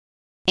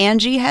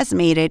Angie has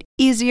made it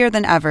easier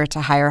than ever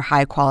to hire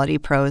high-quality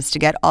pros to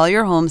get all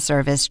your home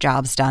service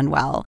jobs done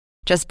well.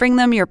 Just bring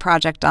them your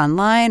project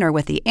online or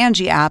with the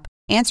Angie app,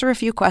 answer a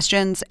few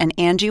questions, and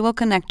Angie will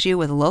connect you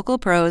with local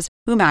pros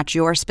who match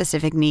your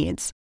specific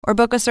needs. Or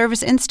book a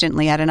service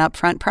instantly at an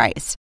upfront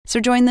price. So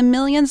join the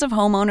millions of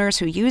homeowners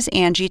who use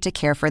Angie to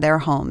care for their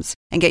homes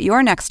and get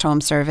your next home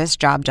service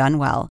job done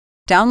well.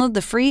 Download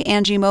the free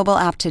Angie mobile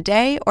app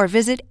today or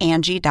visit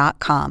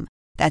Angie.com.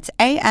 That's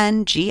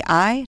ANGI.com.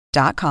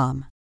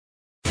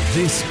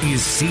 This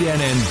is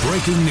CNN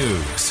Breaking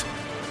News.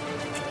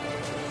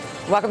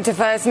 Welcome to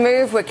First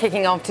Move. We're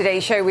kicking off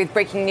today's show with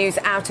breaking news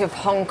out of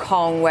Hong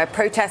Kong, where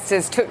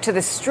protesters took to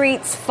the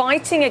streets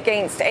fighting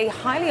against a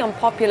highly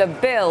unpopular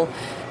bill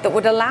that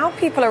would allow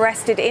people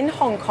arrested in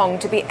Hong Kong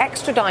to be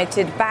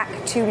extradited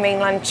back to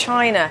mainland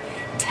China.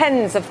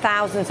 Tens of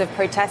thousands of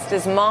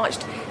protesters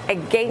marched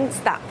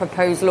against that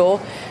proposed law,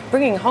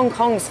 bringing Hong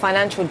Kong's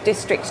financial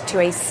district to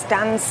a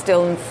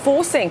standstill and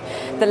forcing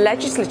the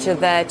legislature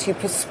there to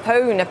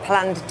postpone a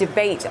planned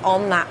debate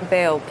on that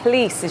bill.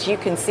 Police, as you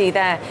can see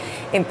there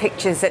in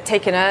pictures that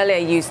taken earlier,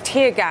 used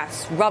tear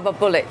gas, rubber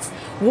bullets,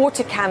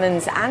 water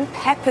cannons and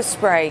pepper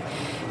spray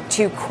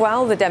to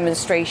quell the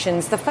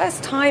demonstrations. The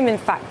first time, in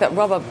fact, that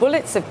rubber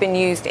bullets have been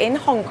used in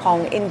Hong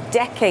Kong in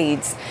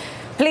decades.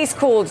 Police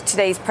called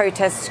today's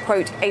protests,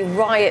 quote, a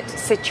riot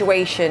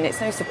situation.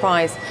 It's no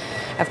surprise,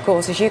 of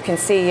course, as you can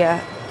see,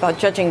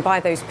 judging by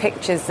those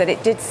pictures, that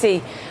it did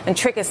see and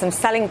trigger some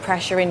selling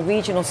pressure in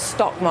regional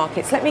stock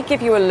markets. Let me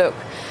give you a look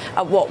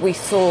at what we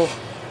saw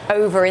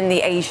over in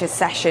the Asia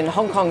session.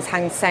 Hong Kong's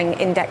Hang Seng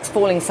index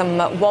falling some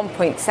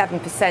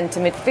 1.7%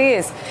 amid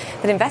fears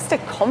that investor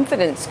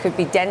confidence could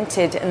be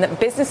dented and that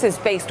businesses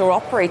based or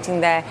operating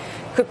there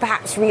could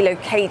perhaps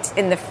relocate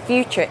in the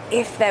future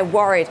if they're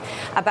worried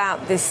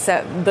about this,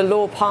 the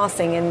law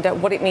passing and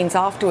what it means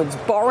afterwards.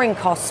 Borrowing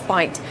costs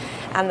spiked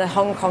and the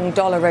Hong Kong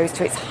dollar rose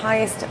to its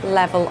highest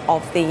level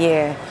of the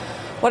year.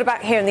 What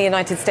about here in the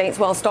United States?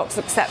 Well, stocks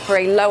look set for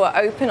a lower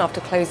open after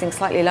closing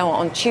slightly lower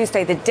on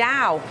Tuesday. The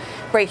Dow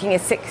breaking a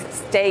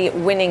 6-day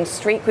winning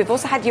streak. We've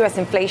also had U.S.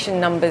 inflation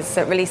numbers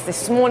released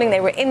this morning. They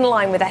were in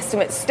line with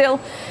estimates,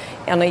 still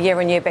on a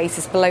year-on-year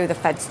basis below the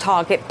Fed's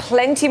target.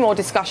 Plenty more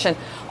discussion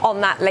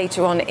on that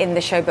later on in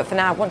the show. But for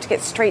now, I want to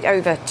get straight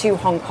over to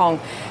Hong Kong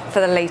for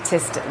the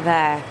latest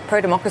there.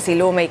 Pro-democracy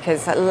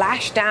lawmakers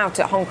lashed out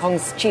at Hong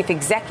Kong's chief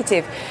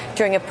executive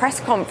during a press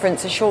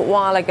conference a short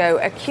while ago,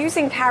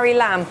 accusing Carrie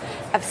Lam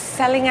of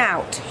selling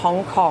out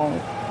Hong Kong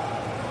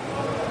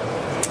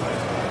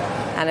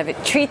and of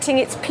it treating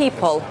its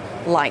people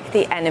like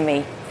the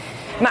enemy.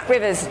 Matt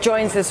Rivers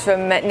joins us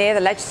from near the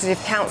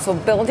Legislative Council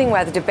building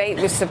where the debate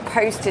was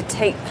supposed to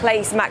take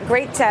place. Matt,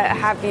 great to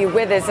have you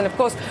with us. And of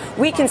course,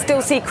 we can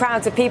still see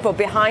crowds of people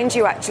behind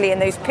you actually in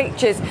those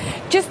pictures.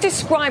 Just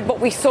describe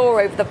what we saw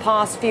over the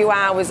past few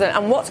hours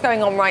and what's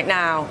going on right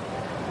now.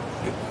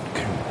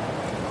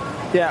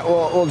 Yeah,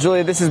 well,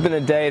 Julia, this has been a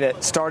day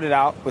that started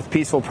out with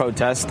peaceful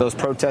protests. Those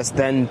protests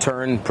then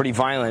turned pretty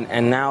violent,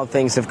 and now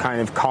things have kind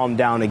of calmed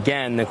down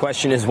again. The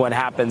question is what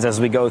happens as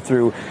we go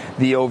through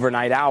the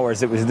overnight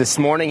hours. It was this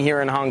morning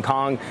here in Hong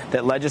Kong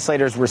that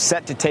legislators were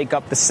set to take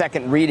up the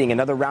second reading,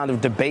 another round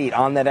of debate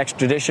on that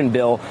extradition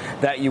bill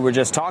that you were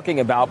just talking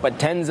about. But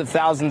tens of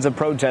thousands of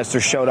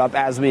protesters showed up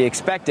as we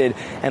expected,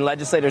 and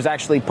legislators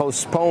actually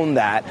postponed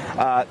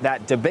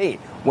that debate.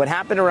 What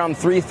happened around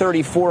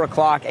 3:30, 4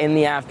 o'clock in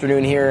the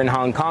afternoon here in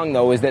Hong Kong,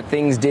 though, is that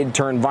things did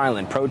turn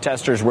violent.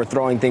 Protesters were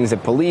throwing things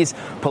at police.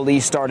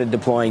 Police started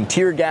deploying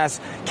tear gas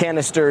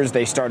canisters.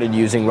 They started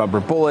using rubber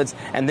bullets,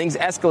 and things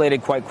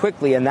escalated quite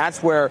quickly, and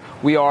that's where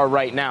we are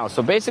right now.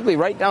 So basically,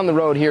 right down the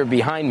road here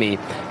behind me,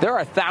 there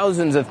are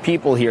thousands of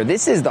people here.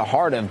 This is the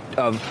heart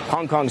of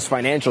Hong Kong's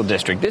financial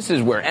district. This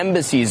is where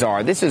embassies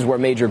are. This is where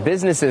major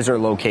businesses are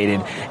located,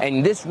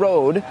 and this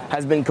road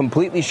has been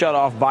completely shut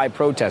off by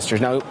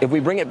protesters. Now, if we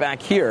bring it back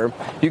here,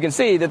 you can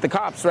see that the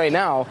cops right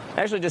now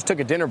actually just took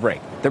a dinner break.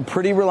 They're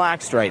pretty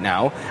relaxed right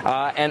now.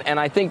 And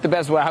I think the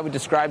best way I would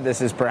describe this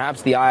is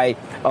perhaps the eye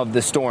of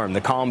the storm,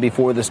 the calm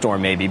before the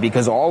storm, maybe,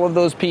 because all of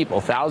those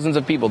people, thousands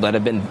of people that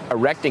have been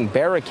erecting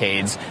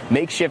barricades,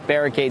 makeshift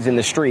barricades in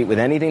the street with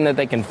anything that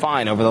they can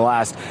find over the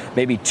last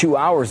maybe 2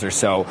 hours or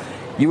so,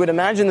 you would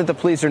imagine that the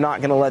police are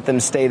not going to let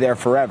them stay there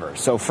forever.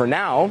 So for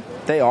now,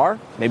 they are.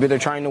 Maybe they're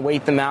trying to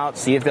wait them out,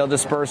 see if they'll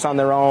disperse on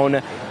their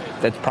own.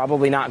 That's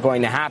probably not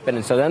going to happen.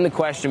 And so then the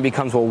question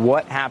becomes, well,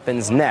 what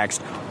happens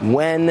next?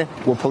 When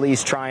will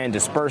police try and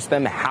disperse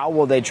them? How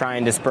will they try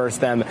and disperse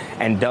them?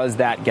 And does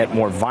that get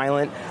more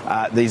violent?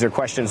 These are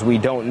questions we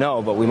don't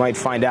know, but we might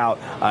find out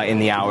in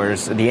the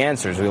hours. The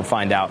answers we'll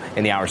find out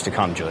in the hours to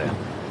come, Julia.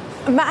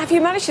 Matt, have you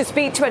managed to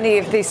speak to any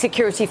of the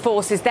security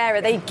forces there?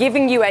 Are they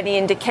giving you any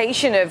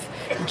indication of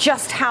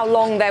just how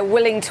long they're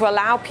willing to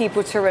allow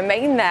people to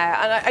remain there?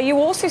 And are you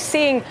also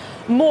seeing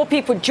more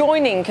people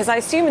joining? Because I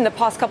assume in the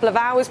past couple of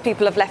hours,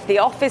 people have left the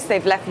office,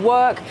 they've left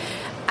work.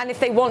 And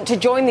if they want to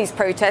join these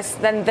protests,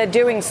 then they're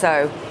doing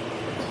so.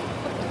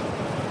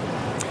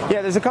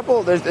 Yeah,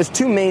 there's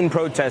two main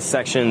protest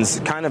sections.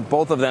 Kind of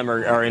both of them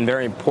are in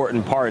very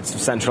important parts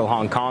of central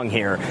Hong Kong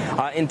here.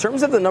 In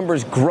terms of the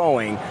numbers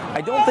growing,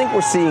 I don't think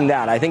we're seeing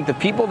that. I think the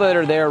people that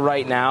are there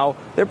right now,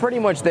 they're pretty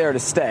much there to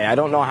stay. I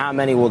don't know how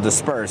many will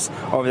disperse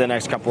over the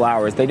next couple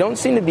hours. They don't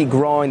seem to be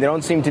growing. They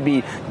don't seem to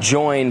be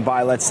joined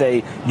by, let's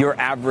say, your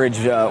average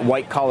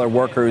white-collar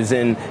worker who's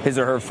in his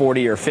or her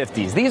 40 or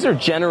 50s. These are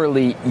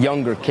generally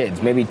younger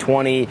kids, maybe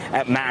 20,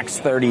 at max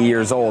 30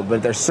 years old,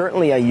 but they're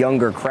certainly a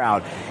younger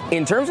crowd.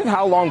 In terms of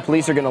how long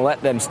police are going to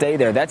let them stay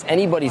there, that's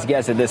anybody's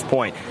guess at this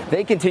point.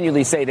 They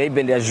continually say they've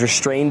been as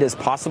restrained as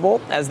possible,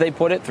 as they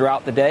put it,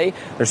 throughout the day.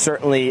 There's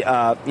certainly, you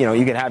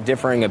could have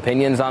differing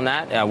opinions on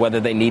that, whether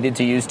they needed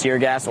to use tear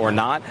gas or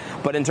not.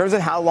 But in terms of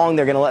how long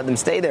they're going to let them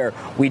stay there,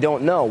 we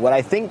don't know. What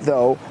I think,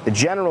 though, the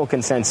general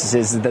consensus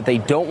is that they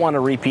don't want a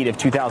repeat of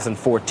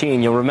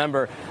 2014. You'll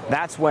remember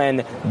that's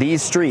when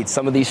these streets,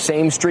 some of these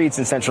same streets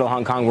in central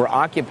Hong Kong, were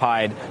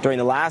occupied during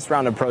the last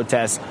round of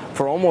protests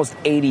for almost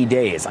 80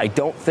 days. I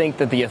don't think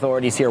that the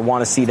authorities here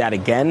want to see that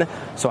again.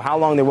 So how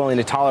long they're willing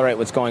to tolerate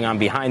what's going on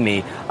behind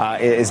me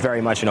is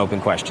very much an open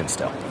question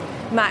still.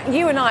 Matt,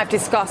 you and I have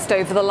discussed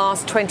over the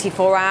last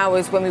 24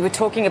 hours when we were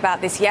talking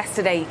about this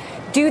yesterday,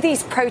 do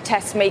these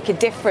protests make a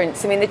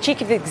difference? I mean, the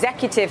chief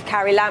executive,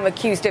 Carrie Lam,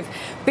 accused of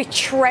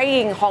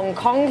betraying Hong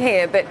Kong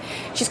here, but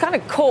she's kind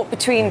of caught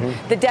between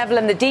the devil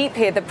and the deep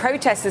here. The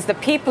protesters, the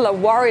people are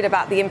worried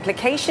about the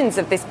implications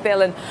of this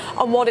bill and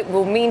what it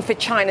will mean for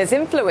China's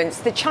influence.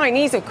 The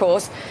Chinese, of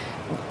course,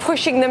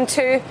 pushing them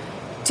to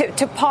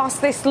pass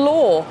this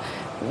law.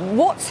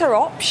 What's her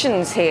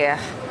options here?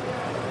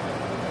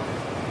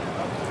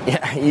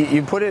 Yeah,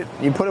 you put it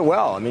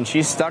well. I mean,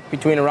 she's stuck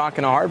between a rock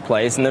and a hard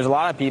place, and there's a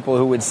lot of people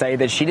who would say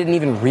that she didn't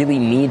even really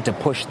need to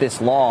push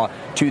this law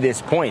to this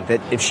point,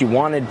 that if she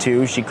wanted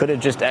to, she could have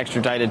just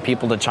extradited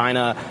people to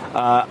China.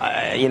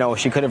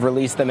 She could have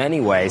released them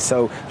anyway.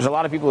 So there's a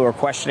lot of people who are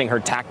questioning her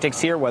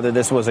tactics here, whether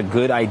this was a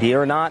good idea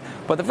or not.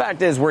 But the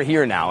fact is, we're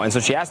here now, and so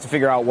she has to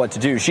figure out what to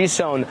do. She's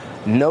shown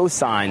no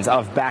signs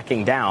of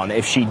backing down.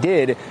 If she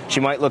did, she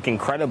might look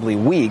incredibly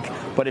weak.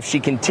 But if she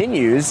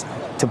continues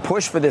to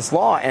push for this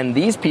law and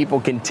these people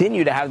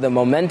continue to have the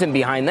momentum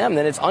behind them,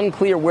 then it's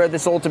unclear where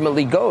this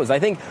ultimately goes. I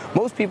think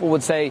most people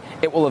would say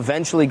it will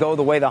eventually go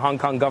the way the Hong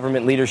Kong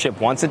government leadership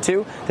wants it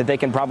to, that they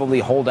can probably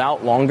hold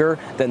out longer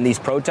than these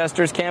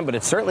protesters can, but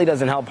it certainly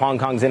doesn't help Hong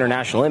Kong's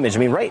international image. I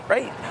mean, right,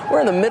 we're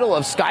in the middle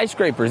of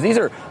skyscrapers. These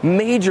are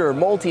major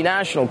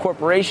multinational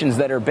corporations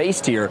that are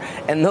based here,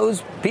 and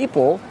those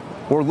people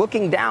were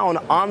looking down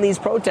on these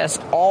protests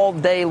all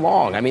day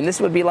long. I mean, this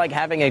would be like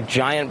having a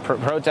giant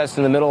protest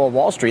in the middle of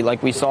Wall Street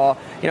like we saw,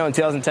 in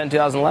 2010,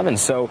 2011.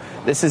 So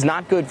this is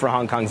not good for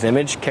Hong Kong's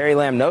image. Carrie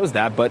Lam knows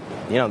that, but,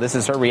 this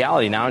is her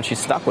reality now, and she's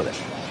stuck with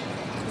it.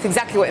 It's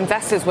exactly what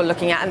investors were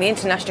looking at, and the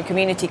international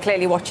community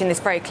clearly watching this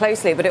very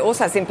closely, but it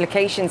also has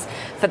implications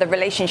for the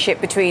relationship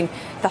between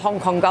the Hong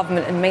Kong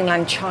government and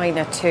mainland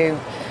China too.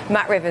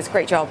 Matt Rivers,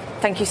 great job.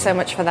 Thank you so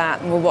much for that,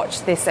 and we'll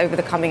watch this over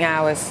the coming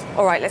hours.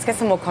 All right, let's get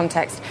some more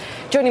context.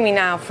 Joining me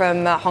now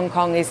from Hong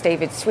Kong is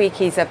David Sweek.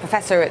 He's a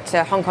professor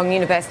at Hong Kong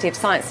University of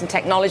Science and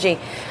Technology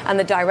and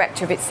the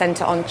director of its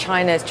Centre on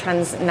China's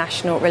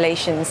Transnational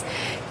Relations.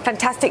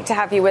 Fantastic to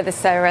have you with us,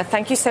 Sarah.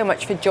 Thank you so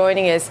much for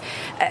joining us.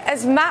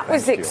 As Matt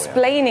was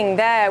explaining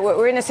there,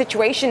 we're in a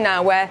situation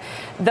now where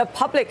the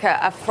public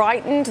are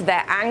frightened,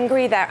 they're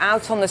angry, they're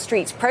out on the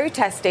streets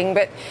protesting,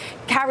 but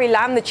Carrie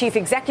Lam, the chief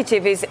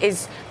executive,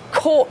 is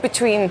caught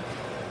between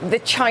the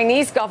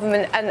Chinese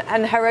government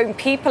and her own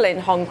people in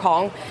Hong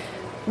Kong.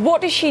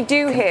 What does she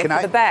do here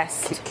for the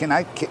best? Can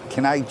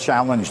I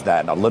challenge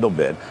that a little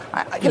bit?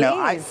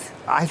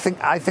 I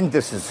think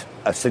this is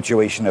a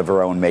situation of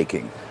her own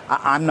making.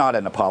 I'm not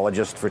an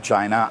apologist for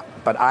China,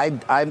 but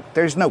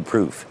there's no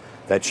proof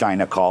that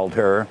China called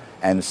her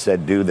and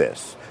said, do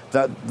this.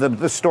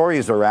 The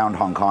stories around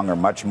Hong Kong are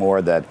much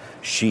more that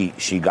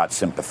she got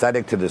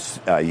sympathetic to this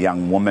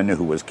young woman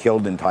who was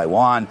killed in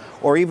Taiwan,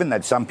 or even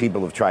that some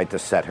people have tried to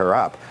set her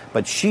up.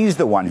 But she's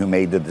the one who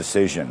made the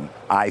decision,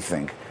 I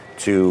think,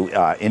 to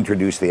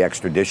introduce the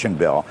extradition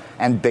bill.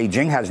 And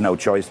Beijing has no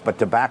choice but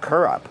to back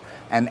her up.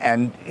 And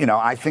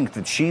I think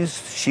that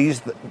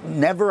she's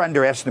never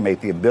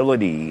underestimate the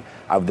ability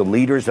of the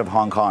leaders of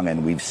Hong Kong,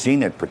 and we've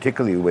seen it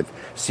particularly with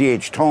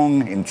C.H.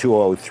 Tung in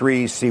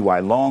 2003,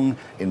 C.Y. Leung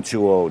in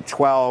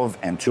 2012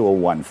 and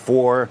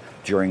 2014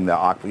 during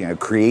the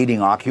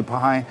creating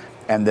Occupy,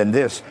 and then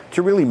this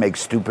to really make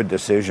stupid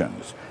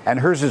decisions. And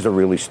hers is a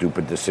really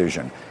stupid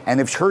decision. And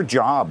if her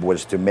job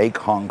was to make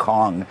Hong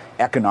Kong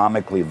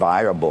economically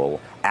viable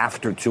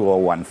after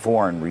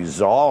 2014 and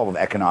resolve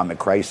economic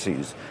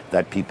crises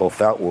that people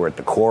felt were at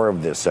the core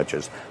of this, such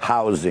as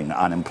housing,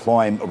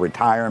 unemployment,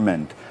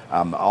 retirement,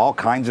 all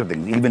kinds of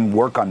things, even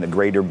work on the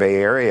Greater Bay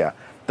Area,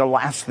 the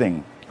last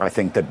thing I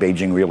think that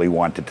Beijing really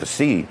wanted to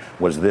see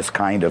was this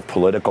kind of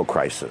political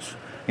crisis.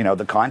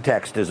 The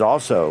context is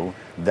also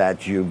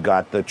that you've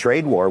got the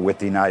trade war with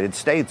the United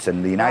States,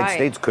 and the United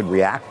States could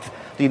react.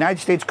 The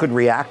United States could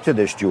react to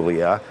this,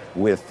 Julia,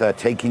 with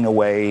taking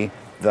away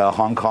the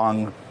Hong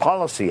Kong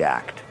Policy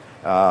Act.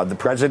 The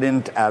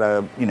president,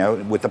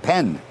 with a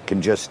pen,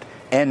 can just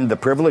end the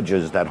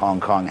privileges that Hong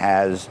Kong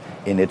has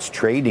in its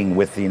trading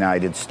with the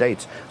United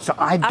States. So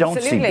I don't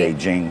see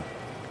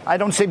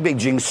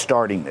Beijing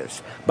starting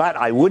this. But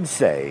I would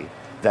say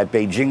that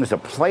Beijing is a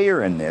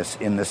player in this,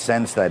 in the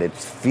sense that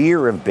it's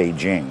fear of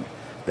Beijing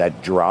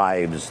that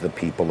drives the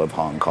people of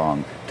Hong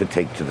Kong to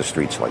take to the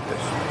streets like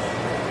this.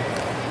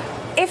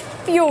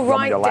 If you're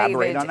right, David.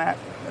 Elaborate on that?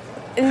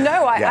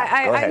 No,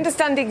 I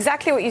understand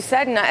exactly what you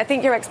said, and I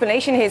think your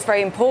explanation here is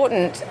very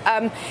important.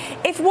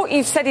 If what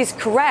you've said is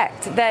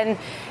correct, then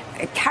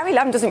Carrie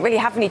Lam doesn't really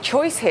have any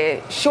choice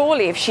here.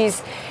 Surely, if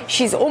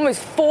she's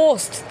almost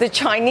forced the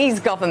Chinese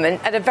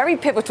government at a very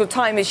pivotal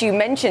time, as you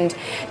mentioned,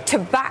 to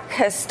back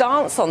her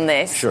stance on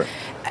this. Sure.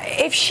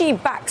 If she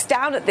backs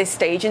down at this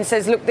stage and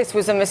says, look, this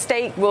was a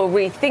mistake, we'll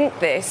rethink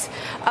this,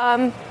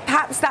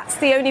 perhaps that's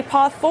the only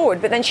path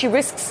forward. But then she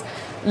risks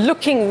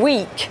looking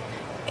weak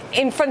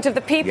in front of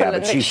the people,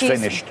 and that she's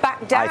finished.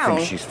 Back down. I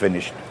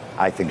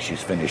think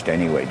she's finished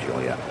anyway,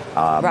 Julia.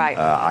 Right.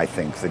 I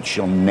think that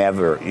she'll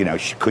never,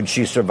 could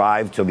she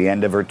survive till the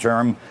end of her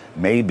term?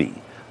 Maybe.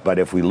 But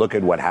if we look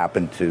at what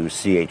happened to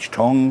C.H.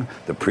 Tung,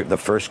 the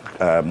first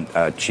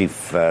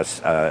chief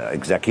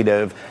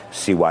executive,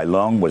 C.Y.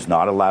 Leung, was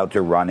not allowed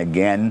to run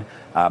again.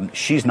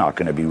 She's not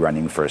going to be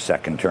running for a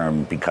second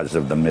term because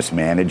of the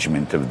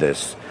mismanagement of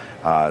this.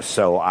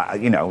 So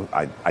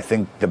I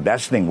think the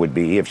best thing would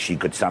be if she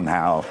could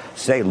somehow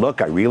say,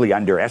 look, I really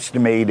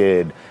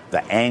underestimated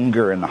the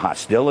anger and the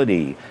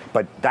hostility.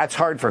 But that's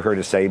hard for her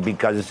to say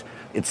because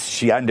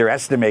she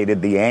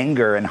underestimated the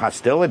anger and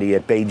hostility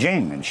at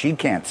Beijing. And she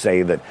can't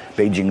say that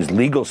Beijing's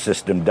legal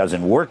system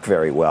doesn't work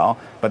very well.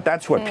 But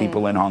that's what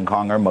people in Hong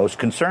Kong are most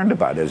concerned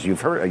about, as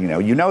you've heard.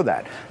 You know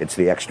that. It's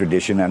the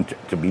extradition and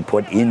to be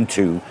put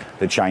into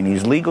the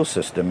Chinese legal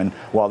system. And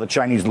while the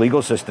Chinese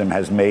legal system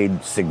has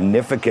made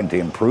significant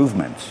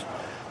improvements,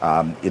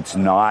 it's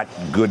not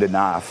good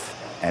enough,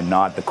 and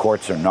the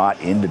courts are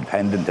not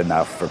independent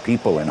enough for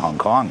people in Hong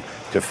Kong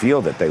to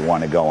feel that they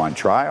want to go on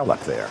trial up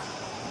there.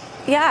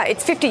 Yeah,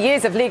 it's 50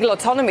 years of legal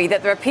autonomy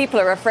that there are people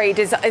who are afraid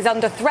is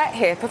under threat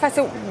here.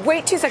 Professor,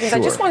 wait 2 seconds. Sure.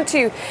 I just want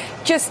to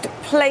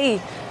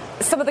play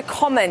some of the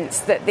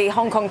comments that the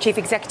Hong Kong chief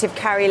executive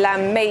Carrie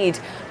Lam made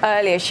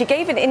earlier. She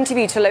gave an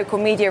interview to local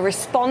media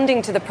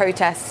responding to the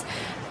protests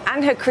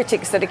and her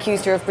critics that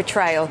accused her of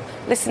betrayal.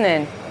 Listen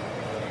in.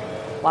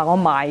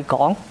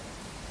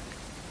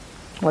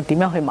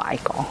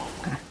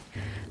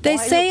 They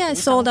say I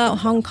sold out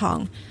Hong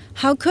Kong.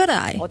 How could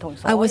I?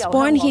 I was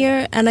born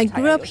here and I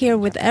grew up here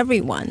with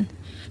everyone.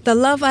 The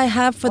love I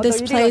have for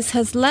this place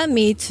has led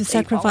me to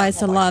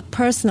sacrifice a lot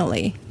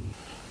personally.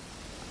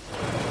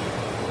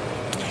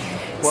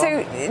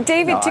 So,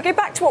 David, to go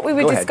back to what we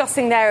were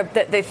discussing there,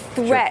 that the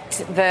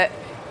threat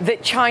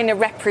that China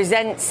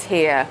represents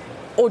here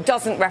or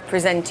doesn't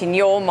represent in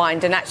your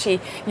mind, and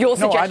actually your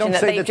suggestion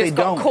that they've just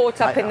got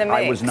caught up in the mix.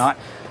 I was not.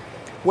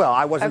 Well,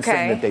 I wasn't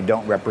saying that they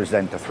don't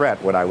represent a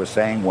threat. What I was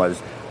saying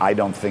was I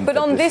don't think that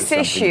on this is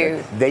something issue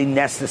that they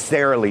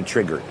necessarily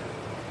triggered.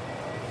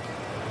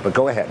 But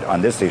go ahead,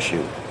 on this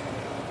issue.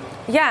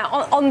 Yeah,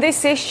 on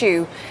this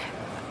issue,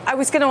 I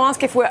was going to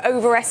ask if we're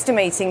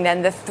overestimating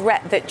then the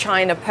threat that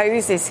China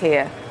poses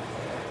here.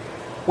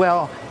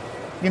 Well,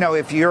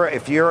 if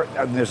you're,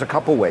 there's a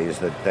couple ways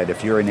that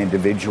if you're an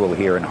individual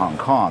here in Hong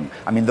Kong,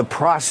 I mean, the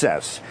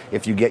process,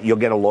 you'll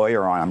get a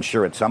lawyer on, I'm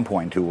sure at some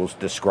point, who will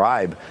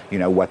describe,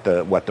 what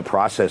the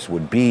process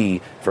would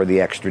be for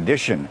the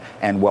extradition.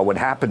 And what would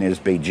happen is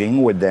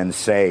Beijing would then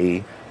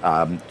say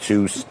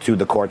to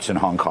the courts in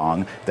Hong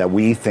Kong that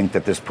we think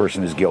that this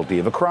person is guilty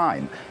of a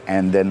crime.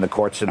 And then the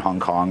courts in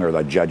Hong Kong or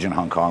the judge in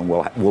Hong Kong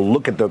will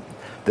look at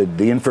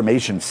the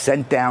information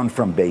sent down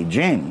from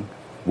Beijing,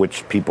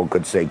 which people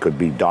could say could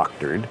be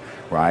doctored,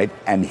 right?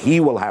 And he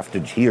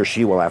or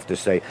she will have to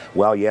say,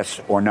 well, yes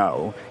or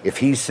no. If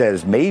he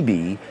says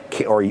maybe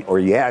or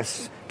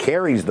yes,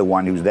 Kerry's the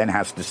one who then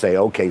has to say,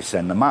 okay,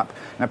 send them up.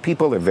 Now,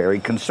 people are very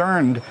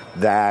concerned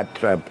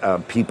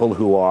that people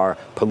who are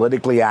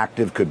politically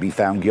active could be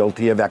found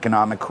guilty of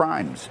economic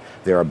crimes.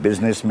 There are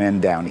businessmen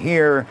down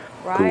here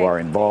who are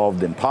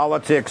involved in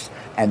politics,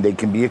 and they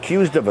can be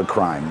accused of a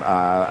crime.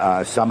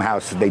 Somehow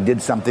they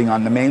did something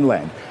on the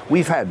mainland.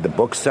 We've had the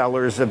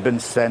booksellers have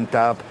been sent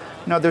up.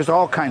 There's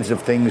all kinds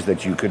of things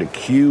that you could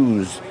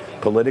accuse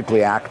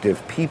politically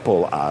active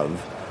people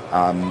of.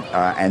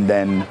 And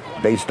then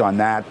based on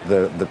that,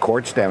 the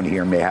courts down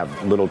here may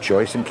have little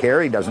choice, and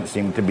Kerry doesn't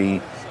seem to be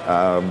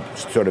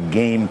sort of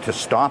game to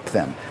stop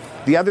them.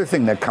 The other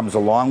thing that comes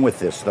along with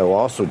this, though,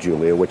 also,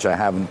 Julia, which I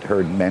haven't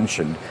heard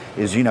mentioned,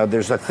 is,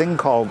 there's a thing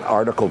called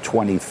Article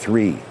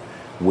 23,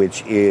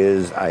 which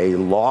is a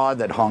law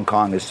that Hong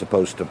Kong is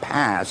supposed to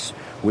pass,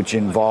 which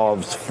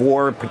involves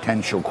 4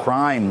 potential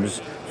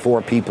crimes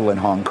for people in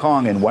Hong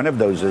Kong, and one of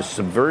those is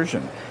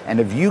subversion. And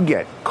if you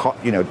get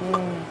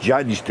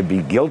judged to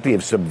be guilty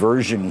of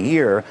subversion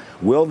here,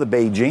 will the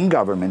Beijing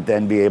government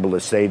then be able to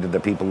say to the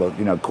people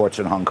of courts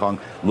in Hong Kong,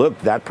 look,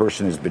 that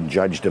person has been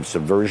judged of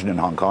subversion in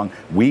Hong Kong,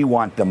 we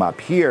want them up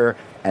here?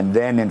 And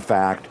then, in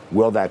fact,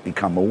 will that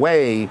become a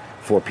way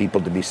for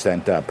people to be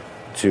sent up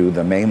to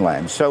the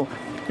mainland? So,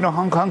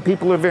 Hong Kong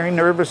people are very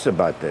nervous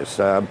about this.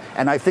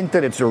 And I think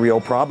that it's a real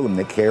problem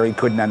that Kerry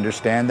couldn't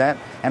understand that.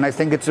 And I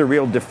think it's a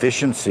real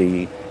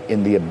deficiency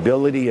in the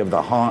ability of the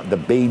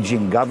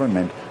Beijing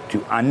government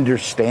to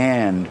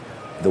understand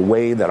the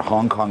way that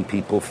Hong Kong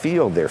people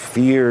feel, their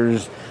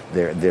fears,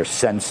 their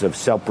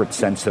separate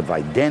sense of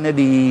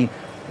identity,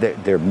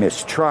 their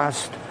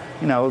mistrust.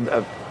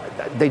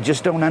 They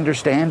just don't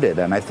understand it.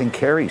 And I think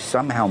Kerry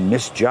somehow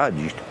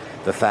misjudged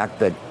the fact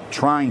that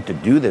trying to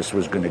do this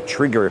was going to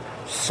trigger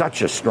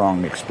such a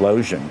strong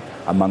explosion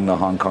among the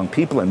Hong Kong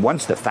people. And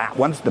once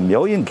the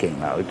million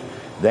came out,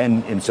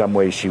 then in some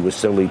ways she was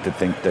silly to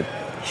think that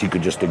she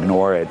could just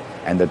ignore it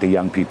and that the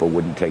young people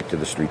wouldn't take to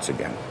the streets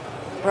again.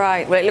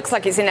 Right. Well, it looks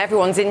like it's in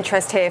everyone's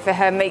interest here for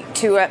her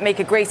to make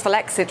a graceful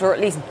exit, or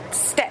at least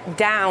step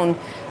down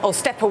or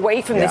step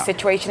away from this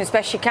situation as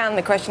best she can.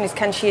 The question is,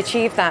 can she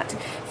achieve that?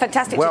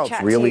 Fantastic to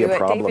chat really to you, a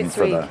problem David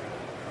for Sweet.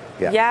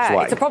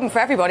 It's a problem for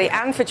everybody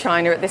and for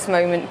China at this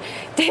moment.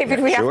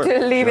 David, we have to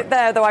leave it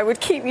there, though I would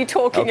keep you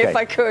talking if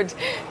I could.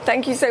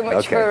 Thank you so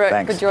much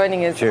for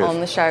joining us on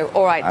the show.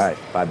 All right,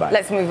 bye-bye.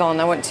 Let's move on.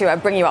 I want to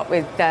bring you up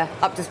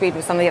to speed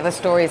with some of the other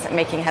stories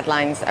making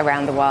headlines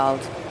around the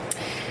world.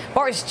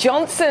 Boris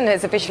Johnson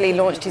has officially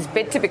launched his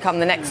bid to become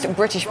the next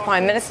British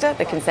Prime Minister.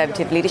 The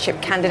Conservative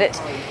leadership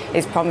candidate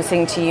is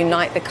promising to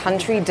unite the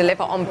country,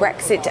 deliver on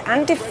Brexit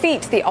and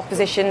defeat the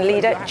opposition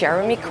leader,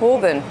 Jeremy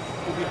Corbyn.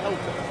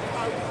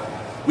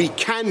 We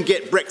can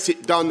get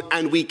Brexit done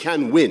and we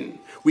can win.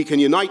 We can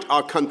unite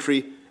our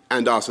country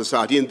and our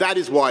society. And that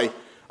is why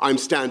I'm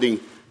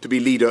standing to be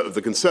leader of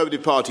the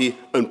Conservative Party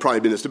and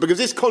Prime Minister, because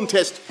this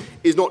contest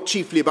is not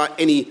chiefly about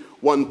any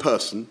one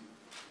person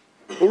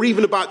or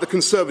even about the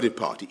Conservative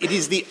Party. It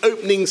is the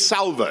opening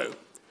salvo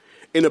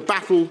in a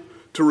battle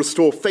to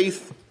restore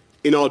faith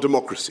in our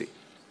democracy.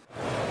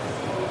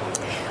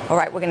 All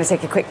right, we're going to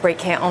take a quick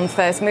break here on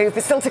First Move.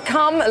 But still to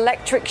come,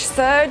 electric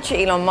surge,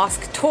 Elon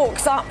Musk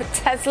talks up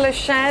Tesla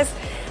shares,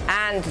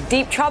 and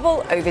deep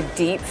trouble over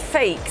deep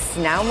fakes.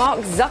 Now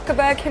Mark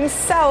Zuckerberg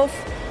himself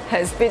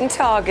has been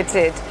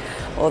targeted.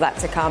 All that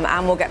to come,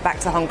 and we'll get back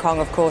to Hong Kong,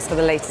 of course, for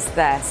the latest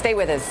there. Stay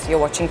with us. You're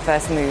watching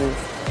First Move.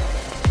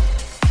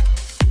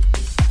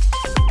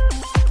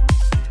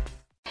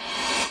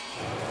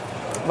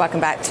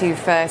 Welcome back to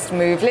First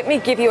Move. Let me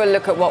give you a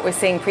look at what we're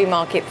seeing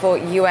pre-market for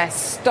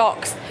US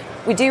stocks.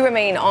 We do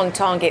remain on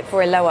target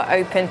for a lower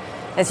open.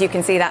 As you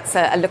can see, that's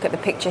a look at the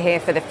picture here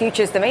for the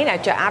futures. The main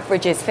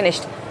averages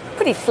finished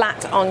pretty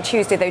flat on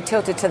Tuesday, though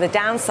tilted to the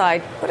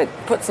downside.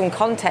 Put some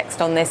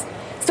context on this.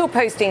 Still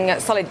posting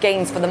solid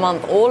gains for the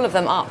month, all of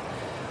them up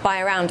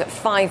by around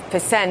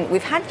 5%.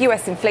 We've had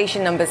US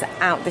inflation numbers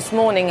out this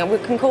morning, and we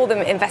can call them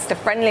investor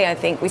friendly, I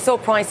think. We saw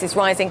prices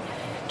rising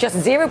just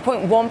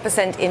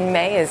 0.1% in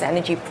May as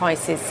energy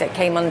prices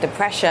came under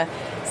pressure.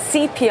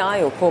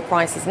 CPI, or core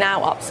prices,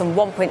 now up some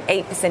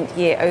 1.8%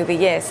 year over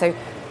year, so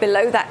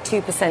below that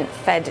 2%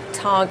 Fed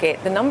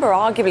target. The number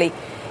arguably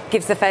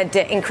gives the Fed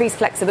increased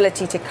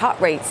flexibility to cut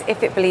rates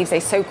if it believes a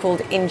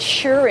so-called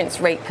insurance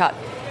rate cut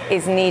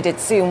is needed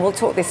soon. We'll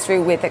talk this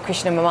through with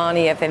Krishna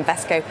Mamani of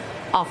Invesco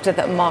after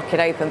the market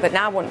open. But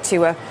now I want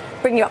to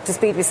bring you up to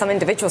speed with some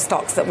individual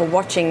stocks that we're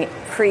watching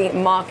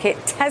pre-market.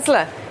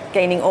 Tesla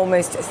gaining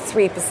almost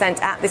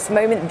 3% at this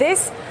moment.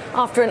 This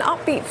after an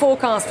upbeat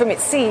forecast from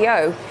its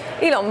CEO.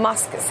 Elon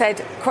Musk said,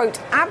 quote,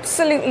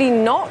 absolutely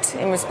not,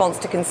 in response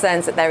to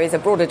concerns that there is a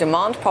broader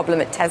demand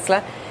problem at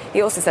Tesla.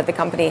 He also said the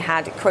company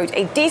had, quote,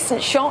 a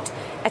decent shot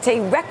at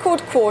a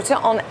record quarter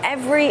on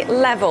every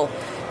level.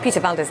 Peter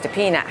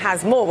Valdez-Depina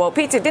has more. Well,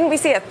 Peter, didn't we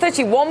see a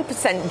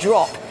 31%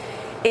 drop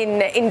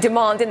in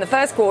demand in the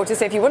first quarter?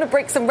 So if you want to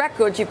break some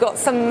records, you've got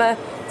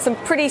some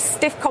pretty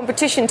stiff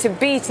competition to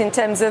beat in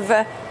terms of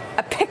a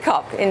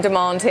pickup in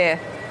demand here.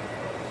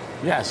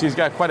 Yes, he's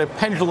got quite a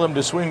pendulum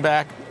to swing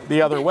back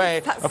the other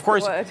way. Of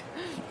course,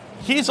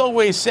 he's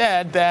always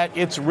said that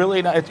it's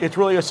really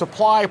a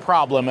supply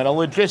problem and a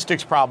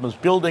logistics problem,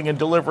 building and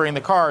delivering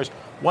the cars.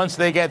 Once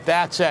they get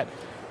that set,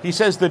 he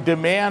says the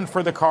demand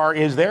for the car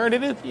is there, and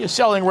it is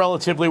selling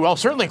relatively well.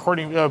 Certainly,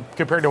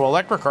 compared to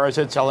electric cars,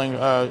 it's selling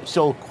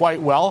still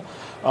quite well.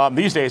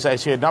 These days, I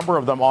see a number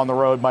of them on the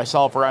road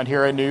myself around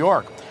here in New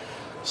York.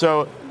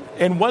 So.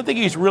 And one thing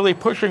he's really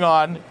pushing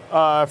on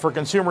for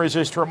consumers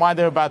is to remind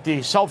them about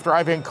the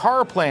self-driving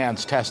car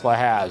plans Tesla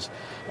has,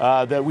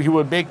 that we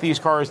would make these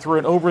cars through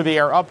an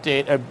over-the-air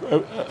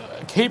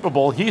update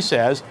capable, he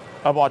says,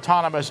 of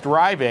autonomous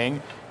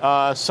driving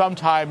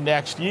sometime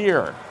next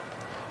year.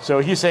 So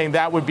he's saying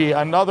that would be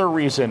another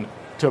reason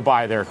to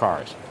buy their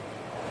cars.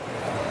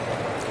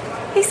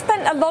 He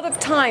spent a lot of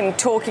time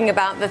talking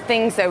about the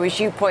things, though, as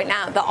you point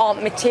out, that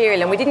aren't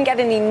material, and we didn't get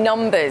any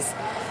numbers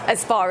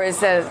as far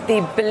as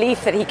the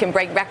belief that he can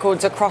break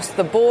records across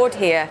the board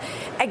here.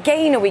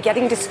 Again, are we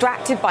getting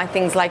distracted by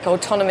things like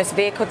autonomous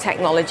vehicle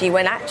technology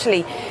when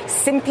actually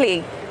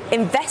simply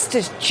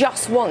investors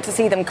just want to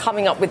see them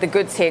coming up with the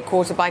goods here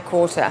quarter by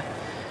quarter?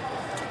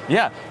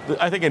 Yeah,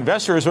 I think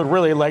investors would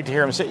really like to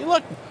hear him say,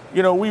 look,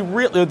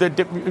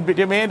 the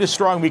demand is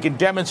strong. We can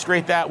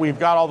demonstrate that. We've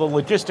got all the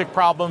logistic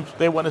problems.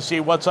 They want to see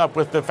what's up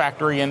with the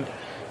factory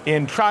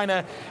in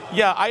China.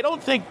 Yeah, I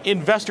don't think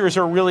investors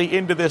are really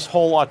into this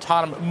whole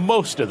autonomous,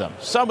 most of them.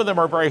 Some of them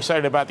are very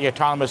excited about the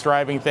autonomous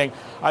driving thing.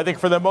 I think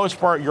for the most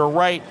part, you're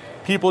right.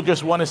 People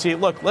just want to see,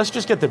 look, let's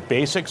just get the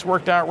basics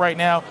worked out right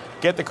now,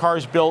 get the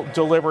cars built,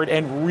 delivered,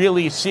 and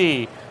really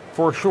see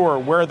for sure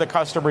where the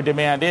customer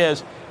demand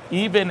is,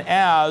 even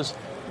as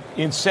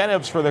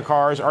incentives for the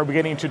cars are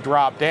beginning to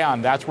drop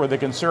down. That's where the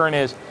concern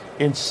is.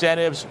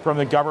 Incentives from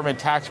the government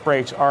tax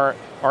breaks are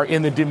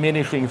in the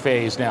diminishing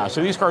phase now.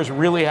 So these cars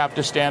really have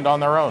to stand on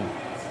their own.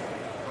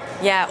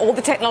 Yeah, all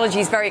the technology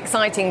is very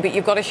exciting, but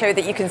you've got to show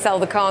that you can sell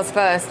the cars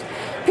first.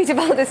 Peter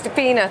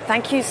Valdez-Stepina,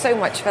 thank you so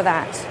much for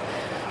that.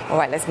 All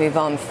right, let's move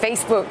on.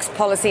 Facebook's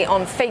policy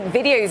on fake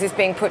videos is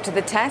being put to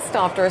the test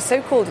after a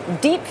so-called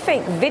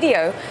deepfake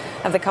video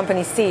of the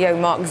company's CEO,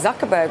 Mark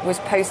Zuckerberg, was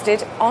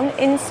posted on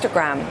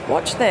Instagram.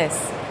 Watch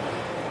this.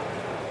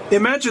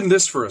 Imagine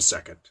this for a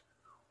second.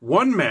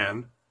 One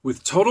man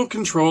with total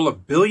control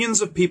of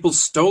billions of people's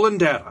stolen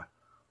data,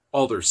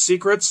 all their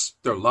secrets,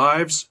 their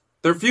lives,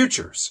 their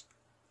futures.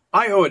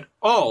 I owe it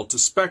all to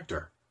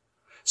Spectre.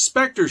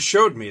 Spectre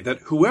showed me that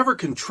whoever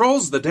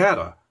controls the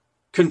data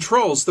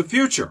controls the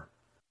future.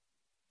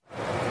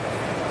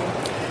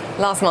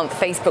 Last month,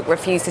 Facebook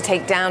refused to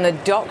take down a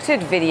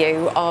doctored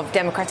video of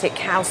Democratic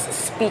House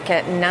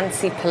Speaker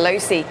Nancy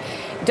Pelosi.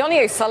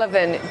 Donnie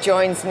O'Sullivan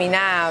joins me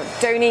now.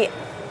 Donnie,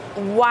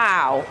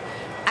 wow,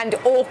 and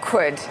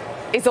awkward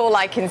is all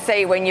I can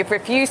say when you've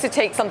refused to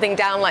take something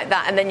down like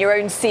that and then your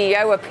own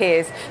CEO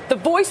appears. The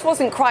voice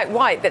wasn't quite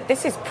right, but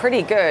this is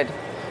pretty good.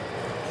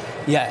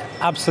 Yeah,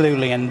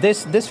 absolutely. And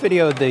this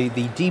video, the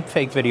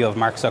deepfake video of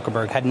Mark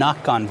Zuckerberg, had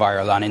not gone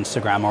viral on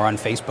Instagram or on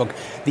Facebook.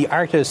 The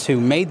artist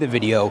who made the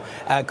video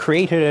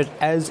created it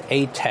as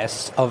a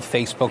test of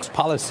Facebook's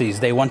policies.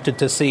 They wanted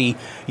to see,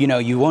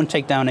 you won't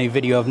take down a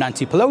video of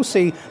Nancy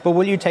Pelosi, but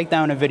will you take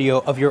down a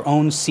video of your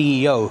own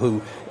CEO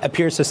who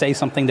appears to say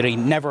something that he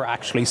never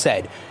actually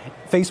said?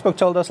 Facebook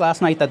told us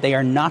last night that they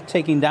are not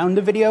taking down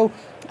the video,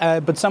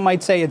 but some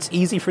might say it's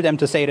easy for them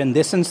to say it in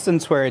this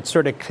instance where it's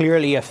sort of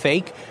clearly a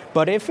fake.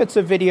 But if it's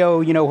a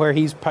video, where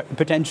he's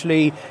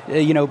potentially,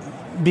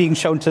 being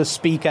shown to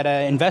speak at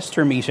an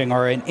investor meeting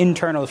or an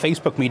internal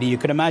Facebook meeting, you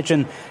could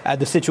imagine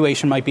the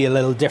situation might be a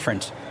little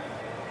different.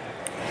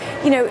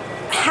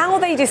 How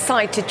they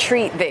decide to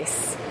treat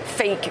this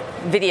fake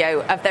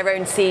video of their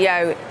own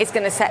CEO is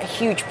going to set a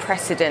huge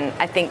precedent,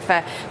 I think,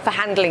 for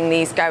handling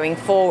these going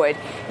forward.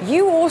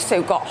 You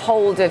also got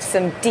hold of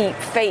some deep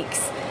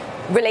fakes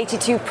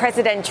related to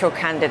presidential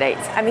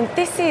candidates. I mean,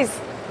 this is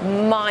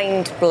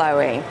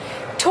mind-blowing.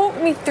 Talk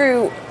me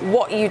through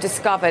what you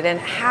discovered and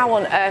how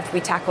on earth we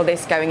tackle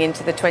this going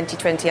into the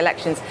 2020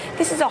 elections.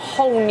 This is a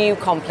whole new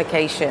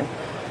complication.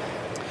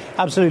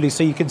 Absolutely.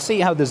 So you can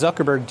see how the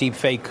Zuckerberg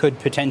deepfake could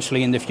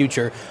potentially in the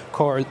future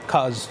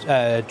cause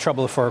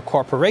trouble for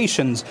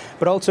corporations.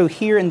 But also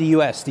here in the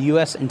U.S.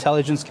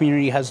 intelligence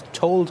community has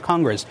told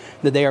Congress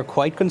that they are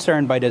quite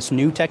concerned by this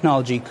new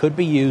technology could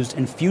be used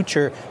in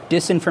future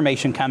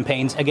disinformation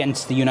campaigns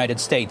against the United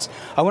States.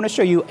 I want to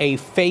show you a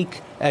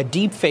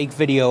deepfake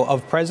video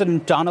of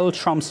President Donald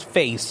Trump's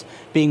face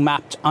being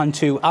mapped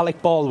onto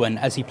Alec Baldwin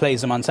as he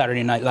plays him on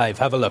Saturday Night Live.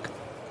 Have a look.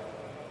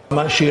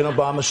 She and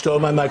Obama stole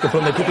my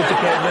microphone. They took it to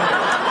Kenya.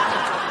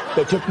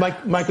 They took my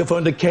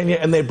microphone to Kenya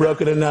and they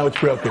broke it, and now it's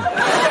broken. And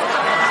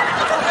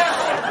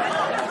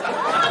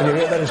you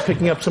hear that? It's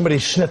picking up somebody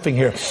sniffing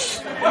here.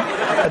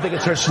 I think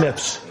it's her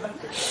sniffs.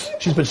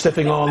 She's been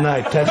sniffing all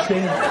night.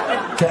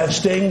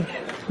 Testing.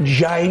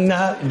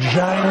 Gina.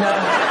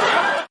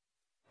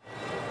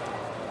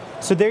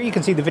 So there you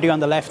can see the video on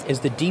the left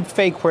is the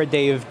deepfake where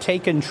they have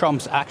taken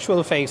Trump's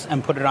actual face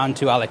and put it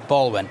onto Alec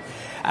Baldwin.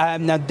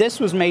 Now, this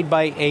was made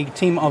by a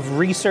team of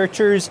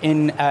researchers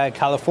in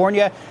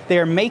California. They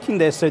are making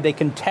this so they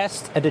can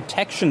test a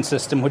detection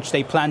system which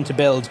they plan to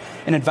build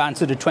in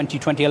advance of the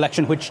 2020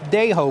 election, which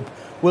they hope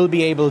will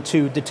be able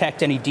to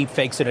detect any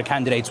deepfakes of the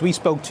candidates. We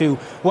spoke to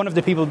one of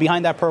the people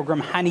behind that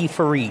program, Hani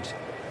Fareed.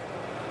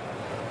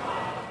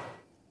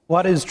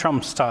 What is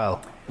Trump's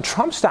style?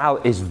 Trump's style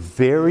is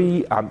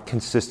very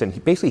consistent.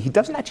 He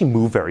doesn't actually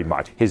move very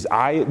much. His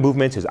eye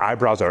movements, his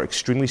eyebrows are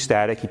extremely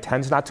static. He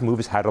tends not to move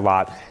his head a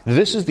lot.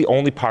 This is the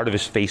only part of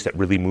his face that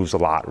really moves a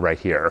lot right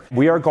here.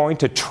 We are going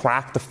to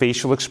track the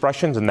facial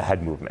expressions and the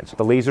head movements.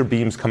 The laser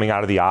beams coming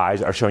out of the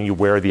eyes are showing you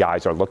where the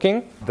eyes are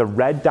looking. The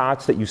red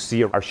dots that you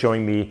see are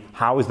showing me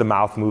how is the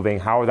mouth moving,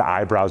 how are the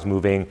eyebrows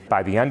moving.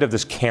 By the end of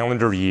this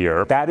calendar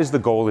year, that is the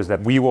goal, is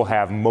that we will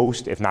have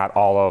most, if not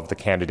all, of the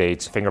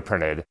candidates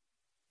fingerprinted.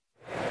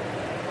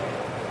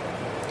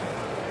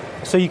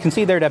 So you can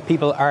see there that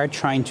people are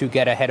trying to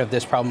get ahead of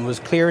this problem. It was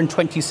clear in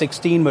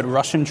 2016 with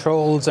Russian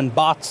trolls and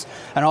bots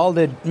and all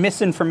the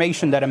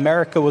misinformation that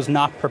America was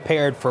not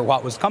prepared for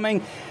what was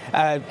coming.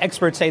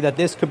 Experts say that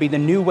this could be the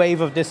new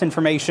wave of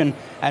disinformation,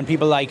 and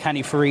people like Hani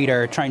Fareed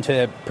are trying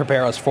to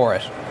prepare us for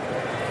it.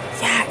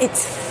 Yeah,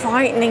 it's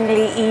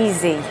frighteningly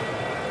easy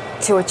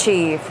to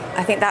achieve.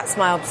 I think that's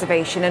my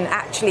observation, and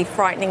actually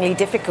frighteningly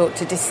difficult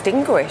to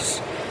distinguish.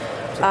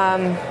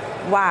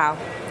 Wow.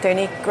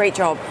 Donnie, great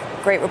job.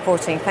 Great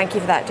reporting. Thank you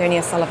for that, Donnie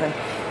O'Sullivan.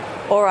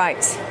 All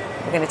right.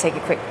 We're going to take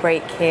a quick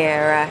break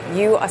here.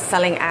 You are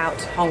selling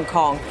out Hong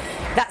Kong.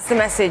 That's the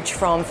message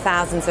from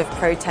thousands of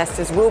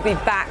protesters. We'll be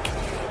back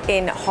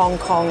in Hong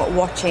Kong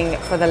watching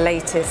for the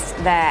latest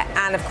there.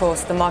 And, of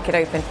course, the market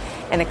open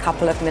in a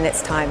couple of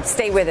minutes' time.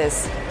 Stay with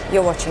us.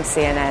 You're watching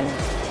CNN.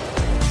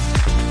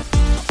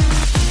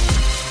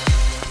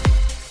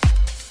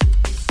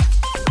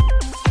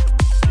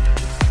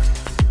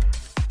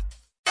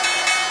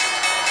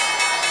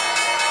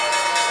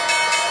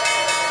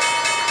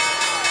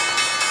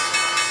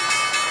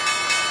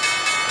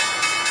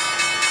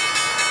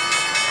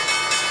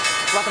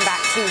 Welcome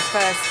back to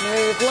First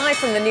Move. Live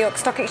from the New York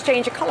Stock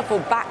Exchange, a colourful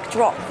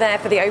backdrop there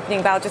for the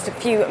opening bell just a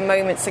few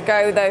moments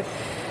ago, though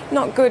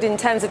not good in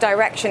terms of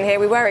direction here.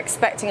 We were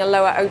expecting a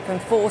lower open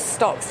for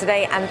stocks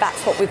today, and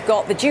that's what we've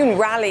got. The June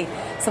rally,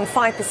 some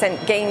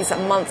 5% gains a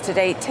month to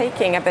date,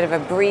 taking a bit of a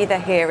breather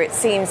here. It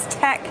seems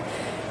tech,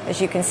 as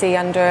you can see,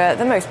 under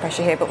the most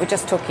pressure here, but we're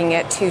just talking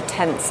at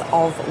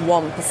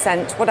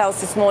 0.2%. What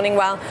else this morning?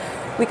 Well,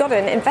 we got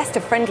an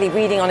investor-friendly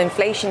reading on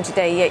inflation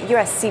today.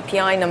 US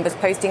CPI numbers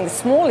posting the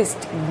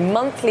smallest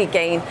monthly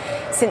gain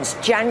since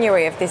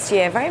January of this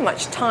year, very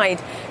much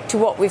tied to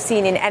what we've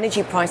seen in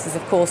energy prices,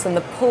 of course, and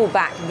the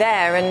pullback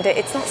there. And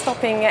it's not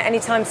stopping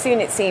anytime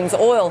soon, it seems.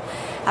 Oil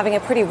having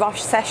a pretty rough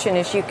session,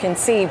 as you can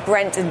see.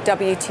 Brent and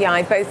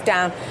WTI both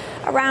down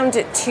around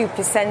at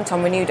 2%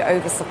 on renewed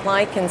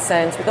oversupply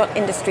concerns. We've got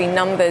industry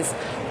numbers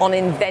on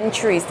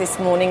inventories this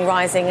morning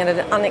rising at an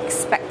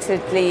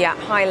unexpectedly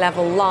high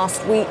level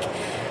last week.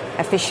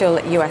 Official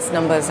US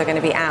numbers are going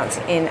to be out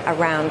in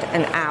around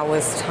an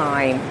hour's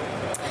time.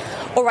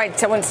 All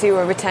right, I want to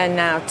return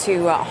now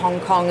to Hong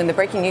Kong and the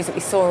breaking news that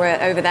we saw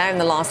over there in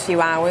the last few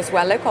hours,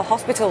 where local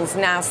hospitals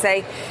now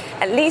say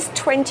at least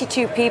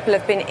 22 people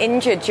have been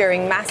injured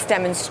during mass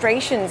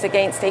demonstrations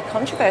against a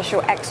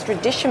controversial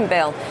extradition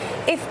bill.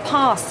 If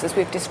passed, as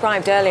we've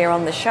described earlier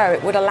on the show,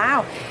 it would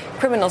allow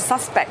criminal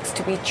suspects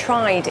to be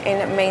tried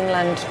in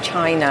mainland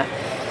China.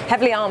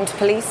 Heavily armed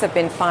police have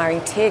been firing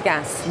tear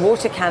gas,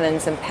 water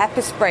cannons and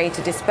pepper spray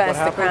to disperse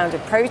the crowd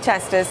of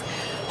protesters.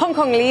 Hong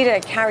Kong leader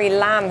Carrie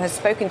Lam has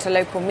spoken to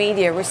local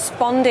media,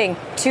 responding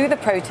to the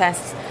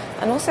protests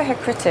and also her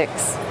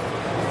critics.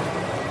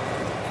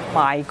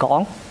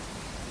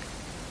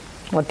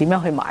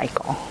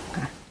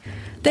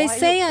 They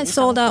say I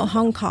sold out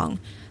Hong Kong.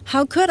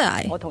 How could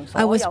I?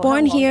 I was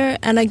born here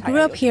and I grew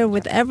up here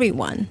with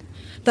everyone.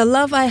 The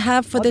love I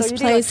have for this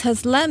place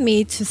has led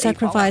me to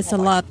sacrifice a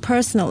lot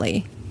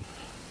personally.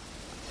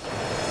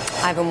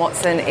 Ivan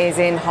Watson is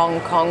in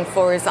Hong Kong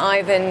for us.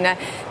 Ivan,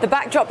 the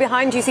backdrop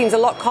behind you seems a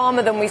lot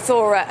calmer than we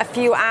saw a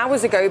few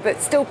hours ago, but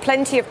still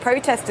plenty of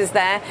protesters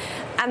there,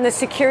 and the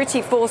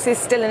security forces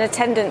still in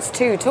attendance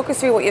too. Talk us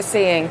through what you're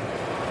seeing.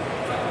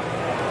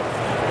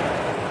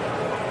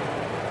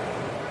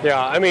 Yeah,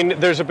 I mean,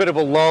 there's a bit of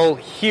a lull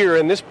here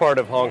in this part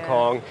of Hong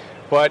Kong,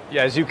 but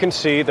as you can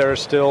see, there are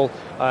still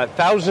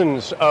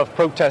thousands of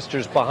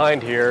protesters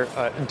behind here,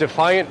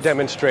 defiant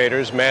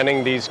demonstrators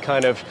manning these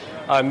kind of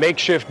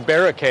makeshift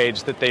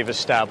barricades that they've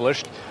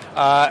established.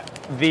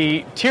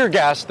 The tear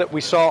gas that we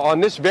saw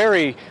on this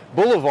very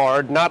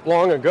boulevard not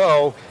long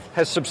ago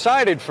has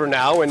subsided for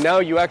now, and now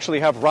you actually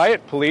have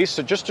riot police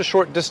just a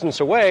short distance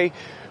away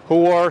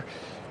who are,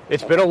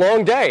 it's been a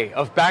long day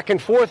of back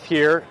and forth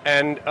here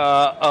and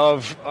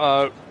of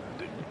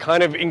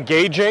kind of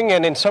engaging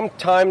and in some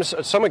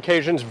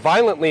occasions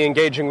violently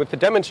engaging with the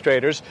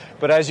demonstrators.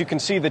 But as you can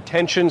see, the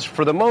tensions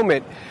for the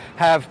moment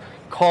have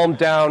calmed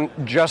down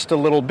just a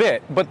little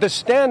bit. But the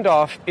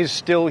standoff is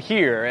still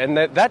here, and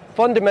that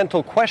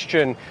fundamental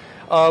question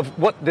of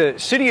what the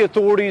city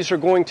authorities are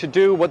going to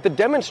do, what the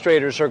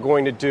demonstrators are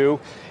going to do,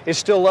 is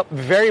still up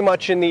very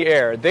much in the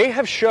air. They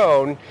have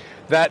shown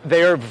that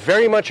they are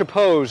very much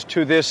opposed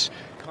to this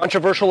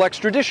controversial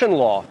extradition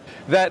law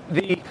that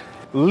the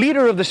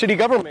leader of the city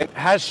government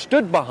has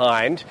stood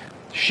behind.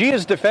 She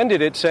has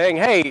defended it, saying,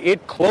 hey,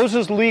 it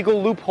closes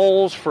legal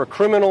loopholes for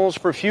criminals,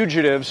 for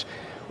fugitives,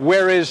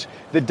 whereas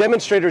the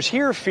demonstrators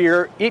here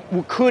fear it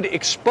could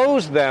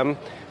expose them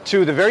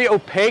to the very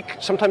opaque,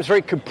 sometimes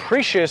very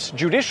capricious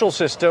judicial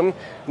system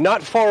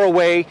not far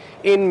away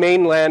in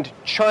mainland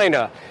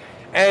China.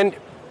 And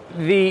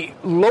the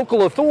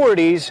local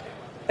authorities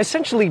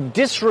essentially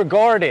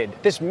disregarded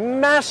this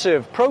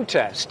massive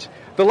protest,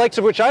 the likes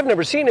of which I've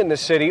never seen in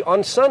this city,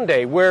 on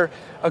Sunday, where,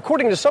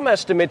 according to some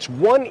estimates,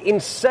 1 in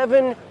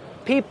 7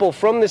 people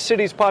from the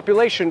city's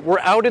population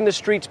were out in the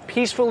streets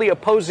peacefully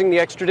opposing the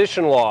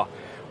extradition law.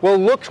 Well,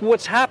 look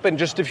what's happened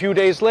just a few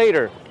days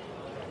later.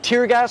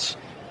 Tear gas,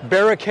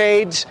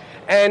 barricades,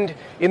 and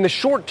in the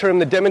short term,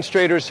 the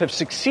demonstrators have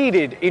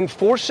succeeded in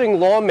forcing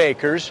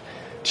lawmakers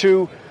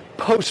to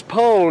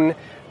postpone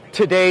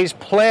today's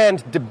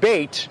planned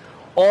debate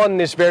on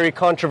this very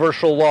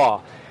controversial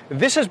law.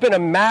 This has been a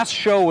mass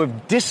show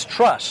of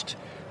distrust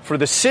for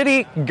the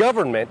city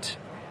government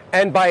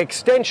and, by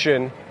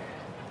extension,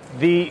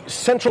 the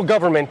central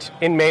government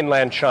in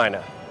mainland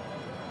China.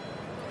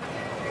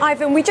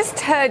 Ivan, we just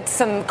heard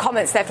some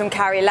comments there from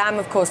Carrie Lam,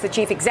 of course, the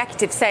chief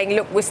executive, saying,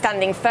 look, we're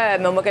standing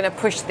firm and we're going to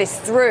push this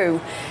through.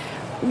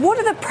 What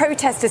are the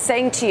protesters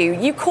saying to you?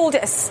 You called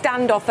it a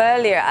standoff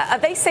earlier. Are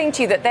they saying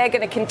to you that they're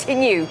going to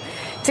continue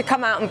to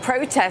come out and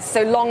protest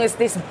so long as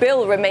this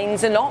bill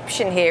remains an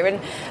option here and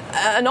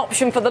an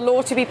option for the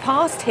law to be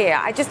passed here?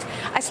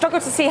 I struggle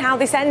to see how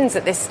this ends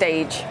at this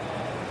stage.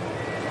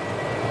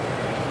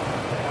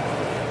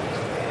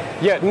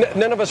 Yeah,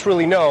 none of us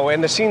really know,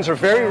 and the scenes are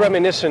very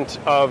reminiscent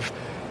of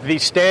the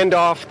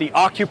standoff, the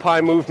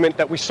Occupy movement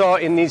that we saw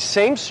in these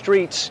same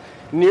streets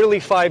nearly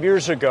 5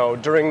 years ago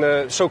during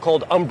the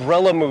so-called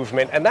umbrella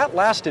movement, and that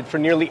lasted for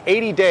nearly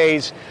 80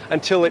 days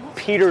until it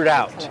petered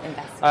out.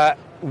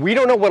 We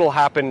don't know what will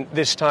happen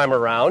this time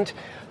around.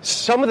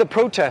 Some of the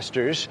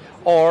protesters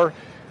are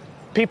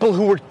people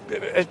who were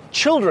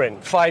children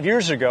 5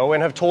 years ago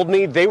and have told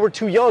me they were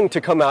too young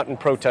to come out and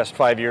protest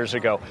 5 years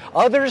ago.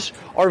 Others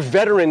are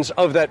veterans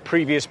of that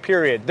previous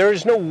period. There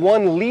is no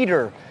one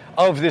leader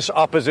of this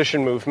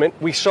opposition movement.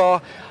 We saw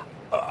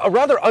a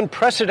rather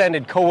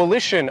unprecedented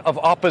coalition of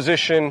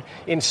opposition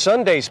in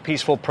Sunday's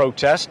peaceful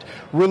protest,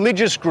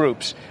 religious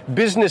groups,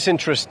 business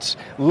interests,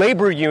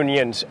 labor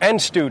unions, and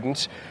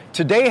students.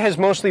 Today has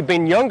mostly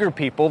been younger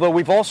people, though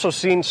we've also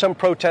seen some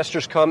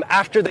protesters come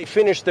after they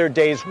finish their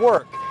day's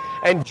work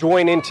and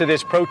join into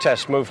this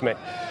protest movement.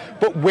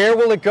 But where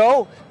will it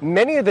go?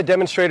 Many of the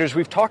demonstrators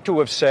we've talked to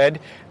have said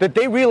that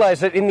they realize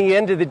that in the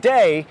end of the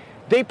day,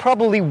 they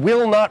probably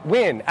will not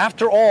win.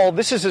 After all,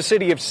 this is a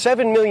city of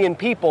 7 million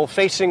people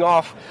facing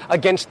off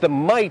against the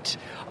might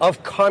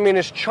of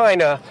communist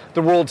China,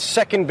 the world's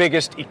second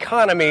biggest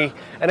economy,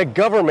 and a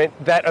government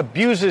that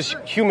abuses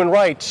human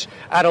rights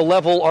at a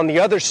level on the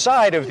other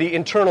side of the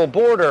internal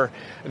border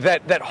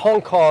that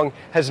Hong Kong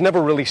has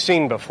never really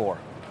seen before.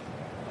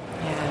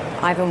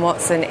 Ivan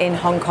Watson in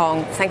Hong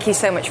Kong, thank you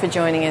so much for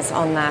joining us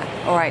on that.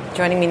 All right,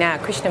 joining me now,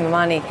 Krishna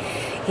Mamani.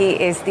 He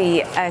is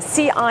the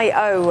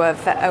CIO of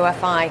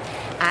OFI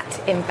at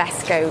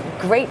Invesco.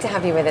 Great to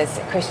have you with us,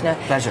 Krishna.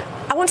 Pleasure.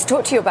 I want to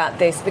talk to you about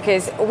this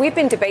because we've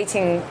been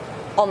debating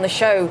on the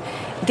show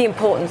the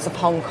importance of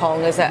Hong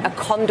Kong as a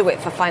conduit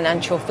for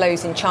financial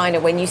flows in China.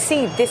 When you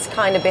see this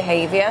kind of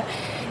behavior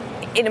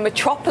in a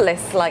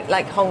metropolis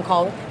like Hong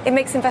Kong, it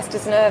makes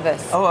investors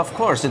nervous. Oh, of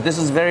course. This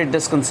is very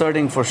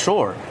disconcerting for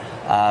sure.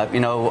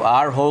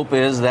 Our hope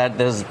is that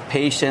there's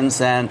patience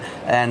and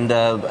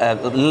a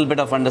little bit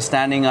of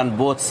understanding on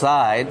both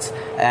sides,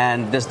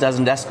 and this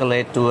doesn't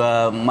escalate to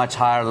a much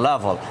higher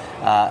level.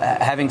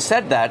 Having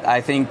said that,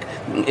 I think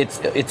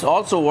it's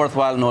also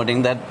worthwhile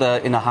noting that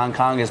Hong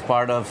Kong is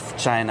part of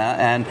China,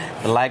 and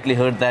the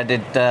likelihood that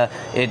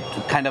it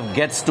kind of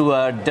gets to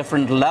a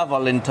different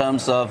level in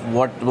terms of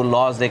what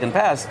laws they can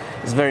pass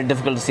is very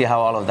difficult to see how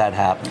all of that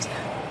happens.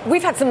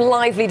 We've had some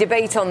lively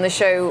debate on the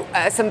show,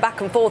 some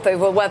back and forth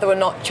over whether or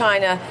not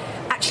China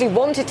actually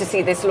wanted to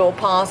see this law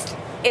passed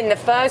in the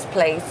first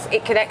place.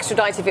 It can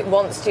extradite if it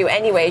wants to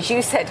anyway. As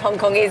you said, Hong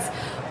Kong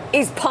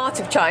is part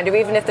of China,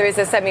 even if there is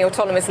a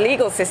semi-autonomous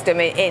legal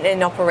system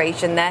in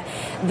operation there.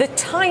 The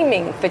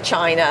timing for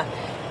China,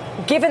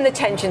 given the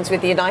tensions with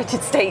the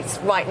United States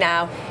right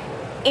now,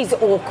 is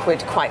awkward,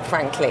 quite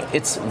frankly.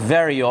 It's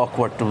very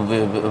awkward,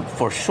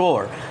 for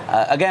sure.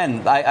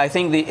 Again, I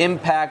think the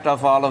impact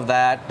of all of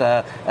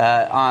that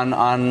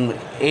on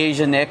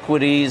Asian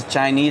equities,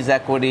 Chinese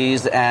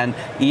equities, and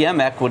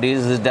EM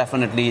equities is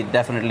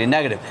definitely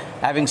negative.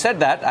 Having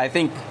said that, I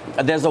think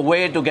there's a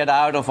way to get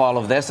out of all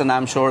of this, and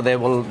I'm sure they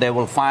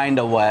will find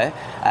a way.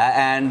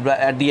 And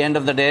at the end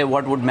of the day,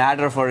 what would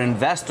matter for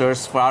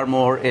investors far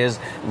more is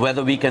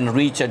whether we can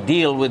reach a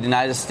deal with the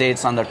United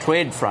States on the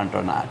trade front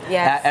or not.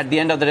 Yes. At the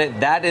end of the day,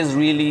 that is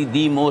really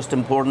the most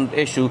important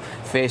issue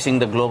facing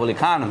the global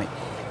economy.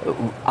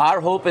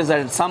 Our hope is that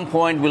at some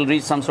point we'll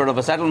reach some sort of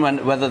a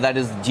settlement, whether that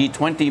is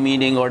G20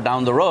 meeting or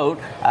down the road,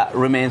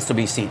 remains to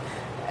be seen.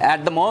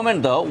 At the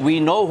moment, though, we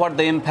know what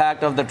the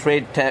impact of the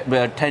trade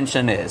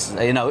tension is.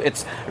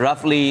 It's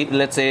roughly,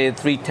 let's say,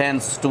 0.3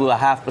 to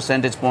 0.5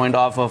 percentage point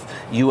off of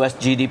U.S.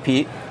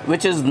 GDP,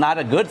 which is not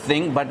a good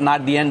thing, but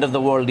not the end of the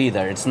world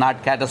either. It's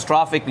not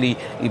catastrophically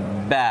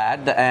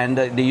bad, and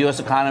the U.S.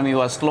 economy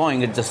was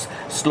slowing. It just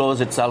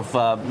slows itself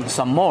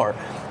some more.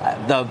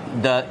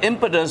 The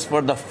impetus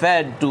for the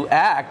Fed to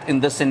act in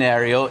this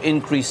scenario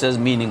increases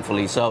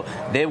meaningfully. So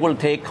they will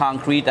take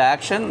concrete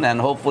action, and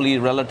hopefully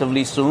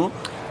relatively soon,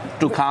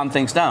 to calm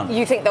things down.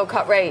 You think they'll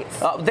cut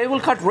rates? They will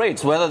cut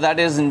rates, whether that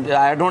is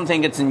I don't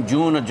think it's in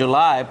June or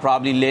July,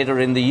 probably later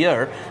in the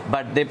year,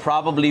 but they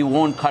probably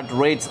won't cut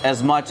rates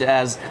as much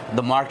as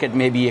the market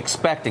may be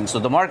expecting. So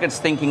the market's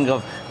thinking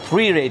of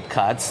 3 rate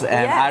cuts,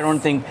 and yes. I don't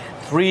think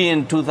 3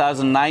 in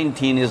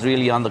 2019 is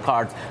really on the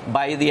cards.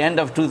 By the end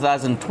of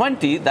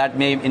 2020, that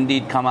may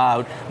indeed come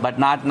out, but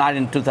not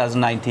in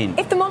 2019.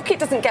 If the market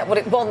doesn't get what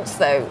it wants,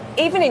 though,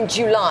 even in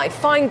July,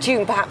 fine,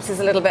 June perhaps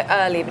is a little bit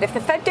early, but if the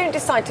Fed don't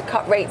decide to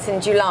cut rates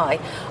in July,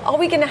 are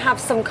we going to have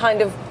some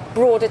kind of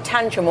broader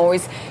tantrum, or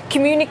is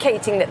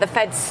communicating that the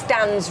Fed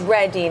stands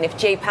ready, and if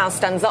Jay Powell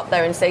stands up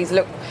there and says,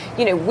 look,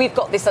 we've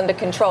got this under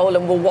control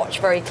and we'll watch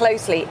very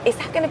closely, is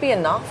that going to be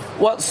enough?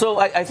 Well, so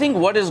I think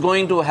what is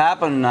going to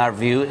happen in our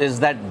view is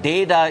that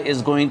data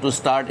is going to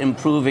start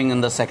improving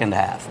in the second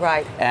half.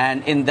 Right.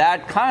 And in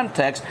that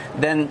context,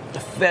 then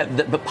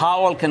the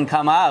Powell can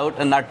come out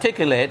and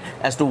articulate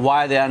as to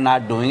why they are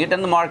not doing it,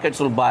 and the markets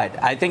will buy it.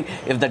 I think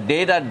if the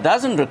data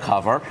doesn't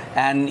recover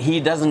and he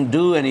doesn't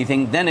do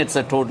anything, then it's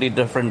a totally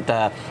different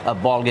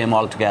ballgame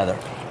altogether.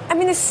 I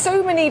mean, there's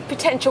so many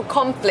potential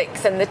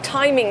conflicts, and the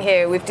timing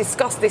here we've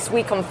discussed this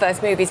week on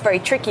First Move is very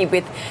tricky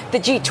with the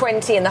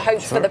G20 and the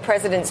hopes for the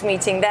president's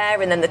meeting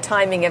there, and then the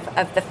timing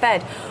of the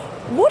Fed.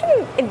 What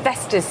are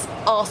investors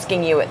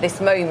asking you at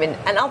this moment?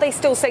 And are they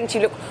still saying to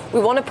you, look, we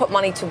want to put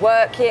money to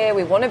work here,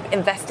 we want to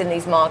invest in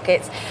these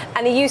markets?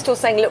 And are you still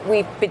saying, look,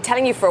 we've been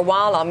telling you for a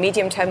while, our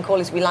medium-term call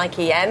is we like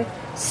EM,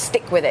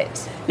 stick with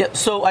it? Yeah,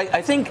 so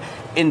I think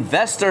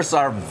investors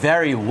are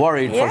very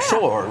worried for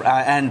sure,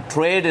 and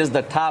trade is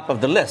the top of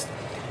the list.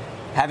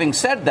 Having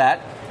said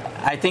that,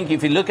 I think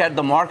if you look at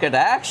the market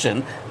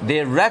action,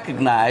 they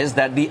recognize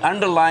that the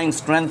underlying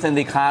strength in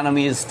the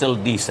economy is still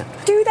decent.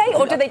 Do they?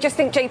 Or do they just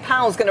think Jay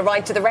Powell's going to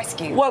ride to the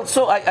rescue? Well,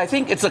 so I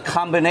think it's a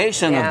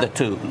combination of the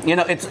two.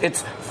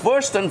 It's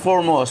first and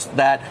foremost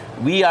that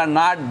we are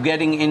not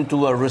getting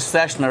into a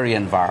recessionary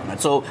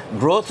environment. So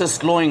growth is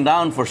slowing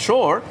down for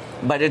sure,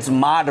 but it's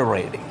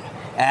moderating.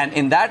 And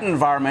in that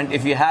environment,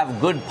 if you have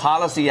good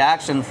policy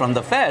action from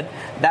the Fed,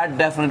 that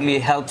definitely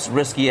helps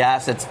risky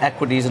assets,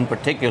 equities in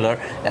particular,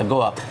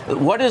 go up.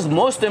 What is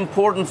most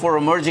important for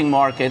emerging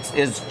markets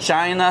is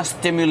China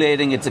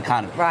stimulating its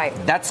economy. Right.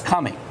 That's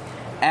coming.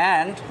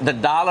 And the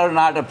dollar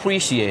not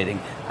appreciating.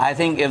 I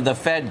think if the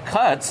Fed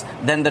cuts,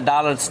 then the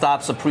dollar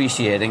stops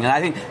appreciating. And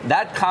I think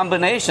that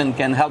combination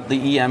can help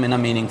the EM in a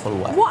meaningful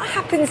way. What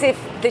happens if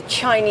the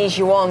Chinese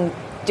yuan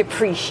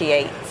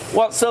depreciates?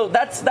 Well, so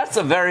that's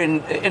a very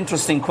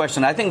interesting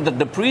question. I think the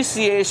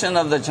depreciation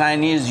of the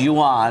Chinese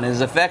yuan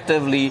is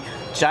effectively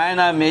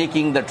China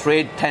making the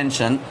trade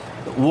tension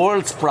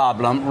world's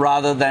problem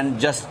rather than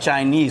just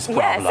Chinese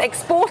problem. Yes,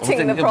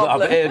 exporting the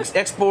problem.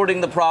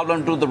 Exporting the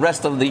problem to the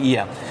rest of the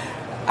EM.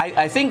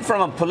 I think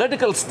from a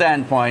political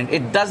standpoint,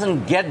 it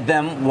doesn't get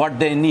them what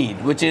they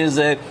need, which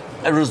is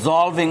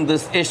resolving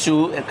this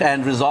issue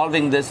and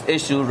resolving this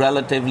issue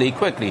relatively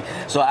quickly.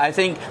 So I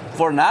think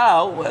for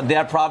now, they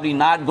are probably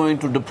not going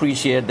to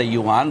depreciate the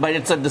yuan, but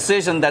it's a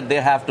decision that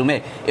they have to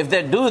make. If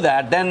they do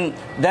that, then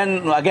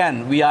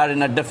again, we are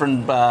in a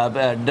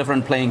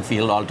different playing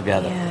field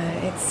altogether. Yeah,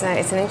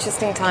 it's an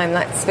interesting time,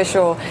 that's for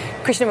sure.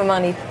 Krishna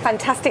Mamani,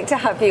 fantastic to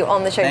have you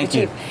on the show. Thank the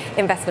you. Chief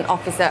Investment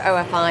Officer,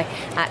 OFI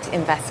at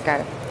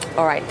Invesco.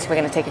 All right, we're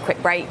going to take a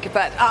quick break.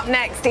 But up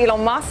next,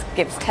 Elon Musk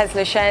gives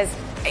Tesla shares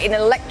an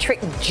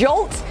electric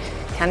jolt.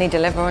 Can he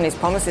deliver on his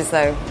promises,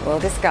 though? We'll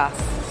discuss.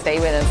 Stay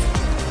with us.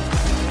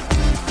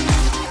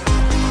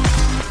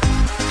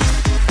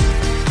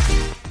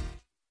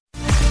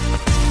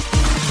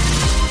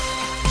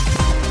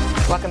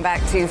 Welcome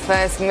back to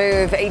First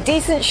Move. A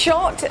decent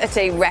shot at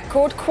a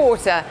record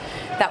quarter.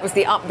 That was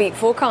the upbeat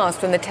forecast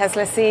from the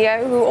Tesla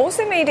CEO, who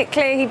also made it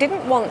clear he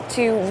didn't want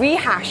to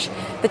rehash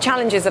the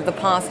challenges of the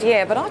past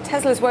year. But are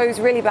Tesla's woes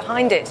really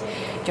behind it?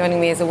 Joining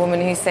me is a woman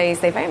who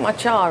says they very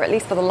much are, at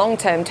least for the long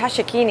term.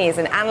 Tasha Keeney is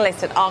an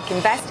analyst at ARK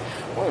Invest,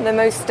 one of the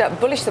most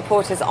bullish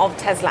supporters of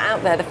Tesla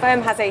out there. The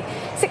firm has a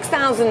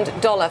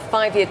 $6,000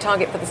 five-year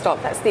target for the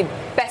stock. That's the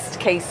best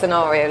case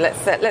scenario.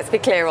 Let's be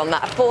clear on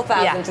that.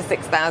 4,000 to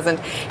 6,000.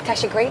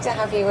 Tasha, great to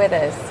have you with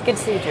us. Good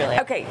to see you, Julia.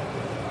 Okay.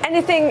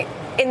 Anything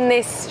in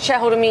this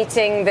shareholder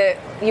meeting that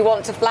you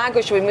want to flag,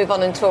 or should we move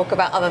on and talk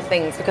about other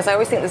things? Because I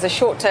always think there's a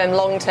short-term,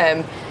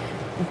 long-term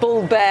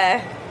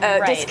bull-bear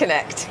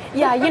disconnect.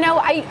 Yeah,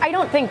 I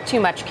don't think too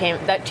much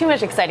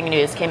exciting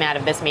news came out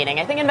of this meeting.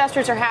 I think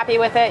investors are happy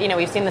with it.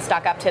 We've seen the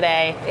stock up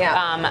today.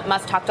 Yeah.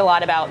 Musk talked a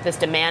lot about this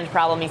demand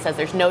problem. He says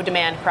there's no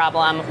demand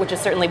problem, which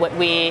is certainly what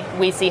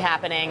we see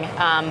happening,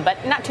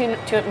 but not too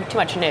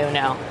much new,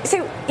 no.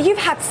 So you've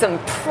had some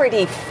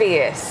pretty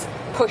fierce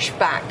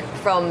pushback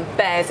from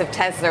bears of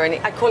Tesla,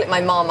 and I call it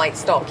my Marmite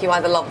stock. You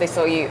either love this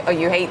or you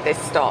hate this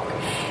stock.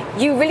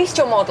 You released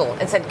your model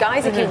and said,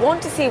 guys, if you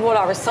want to see what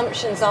our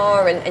assumptions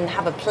are and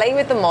have a play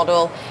with the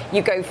model,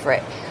 you go for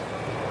it.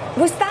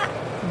 Was that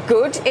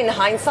good in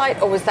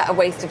hindsight, or was that a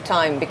waste of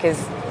time because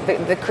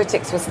the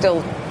critics were still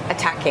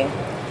attacking?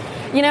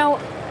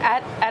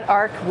 At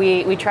ARK,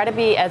 we try to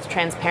be as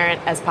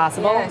transparent as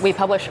possible. Yes. We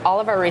publish all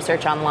of our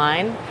research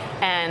online.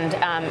 And,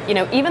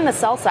 even the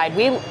sell side,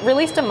 we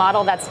released a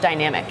model that's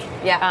dynamic.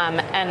 Yeah.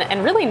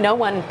 And really no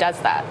one does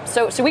that.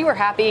 So we were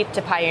happy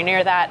to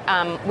pioneer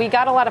that. We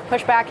got a lot of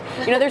pushback.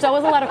 There's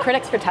always a lot of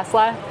critics for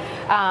Tesla.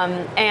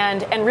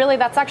 And really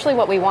that's actually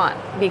what we want,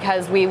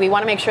 because we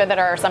want to make sure that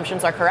our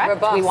assumptions are correct.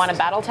 Robust. We want to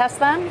battle test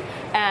them.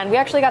 And we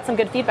actually got some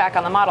good feedback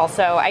on the model.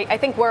 So I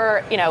think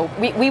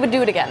we would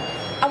do it again.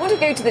 I want to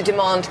go to the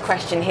demand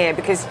question here,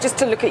 because just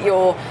to look at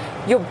your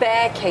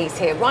bear case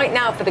here, right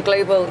now for the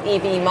global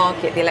EV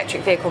market, the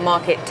electric vehicle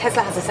market,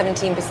 Tesla has a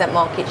 17%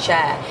 market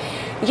share.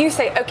 you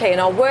say, okay, in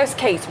our worst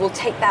case, we'll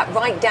take that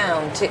right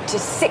down to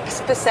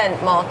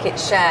 6% market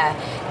share.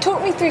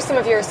 Talk me through some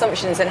of your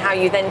assumptions and how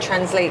you then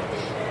translate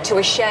to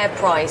a share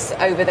price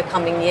over the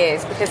coming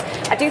years, because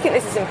I do think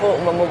this is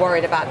important when we're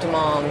worried about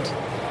demand.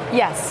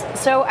 Yes.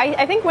 So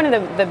I think one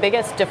of the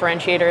biggest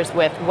differentiators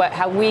with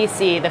how we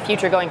see the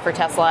future going for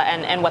Tesla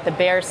and what the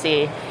bears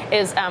see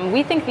is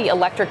we think the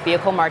electric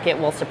vehicle market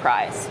will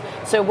surprise.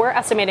 So we're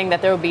estimating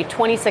that there will be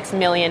 26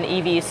 million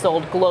EVs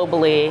sold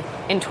globally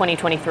in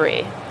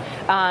 2023.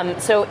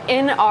 So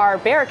in our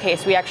bear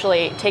case, we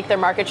actually take their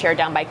market share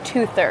down by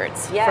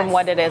 2/3 from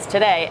what it is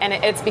today. And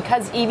it's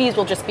because EVs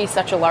will just be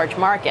such a large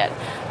market.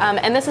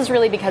 And this is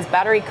really because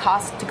battery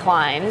cost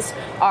declines.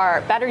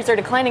 Batteries are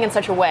declining in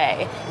such a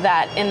way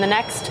that in the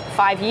next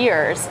 5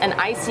 years, an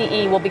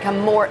ICE will become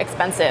more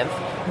expensive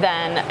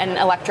than an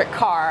electric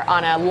car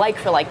on a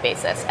like-for-like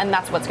basis. And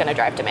that's what's going to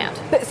drive demand.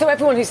 So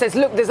everyone who says,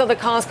 look, there's other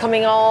cars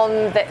coming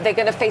on, they're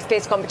going to face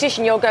fierce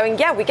competition, you're going,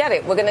 yeah, we get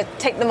it. We're going to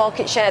take the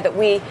market share that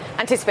we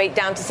anticipate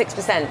down to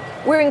 6%.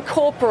 We're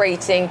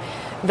incorporating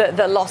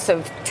the loss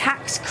of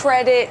tax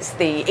credits,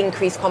 the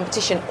increased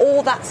competition,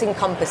 all that's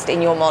encompassed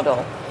in your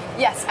model.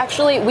 Yes,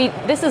 actually,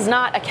 this is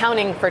not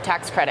accounting for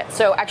tax credits.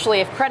 So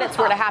actually, if credits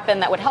were to happen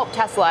that would help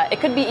Tesla,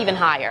 it could be even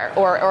higher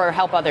or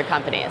help other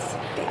companies.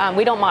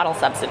 We don't model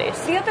subsidies.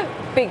 The other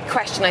big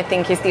question, I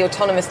think, is the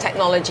autonomous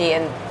technology,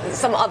 and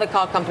some other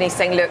car companies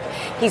saying, look,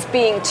 he's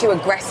being too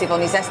aggressive on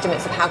his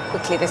estimates of how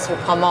quickly this will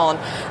come on.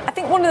 I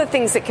think one of the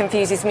things that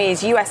confuses me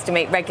is you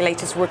estimate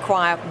regulators will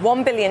require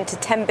 1 billion to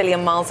 10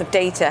 billion miles of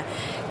data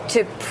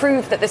to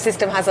prove that the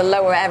system has a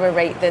lower error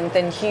rate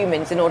than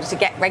humans in order to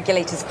get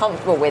regulators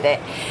comfortable with it.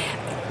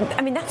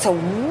 I mean, that's a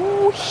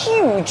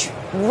huge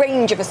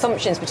range of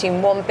assumptions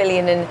between 1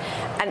 billion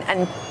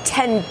and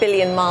 10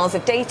 billion miles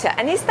of data.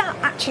 And is that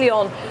actually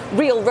on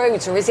real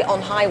roads or is it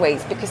on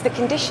highways? Because the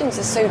conditions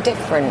are so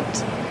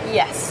different.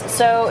 Yes.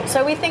 So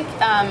we think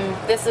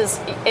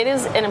it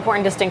is an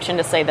important distinction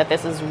to say that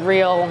this is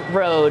real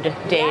road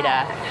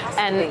data.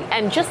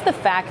 And just the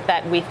fact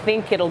that we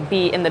think it'll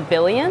be in the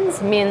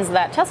billions means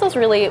that Tesla's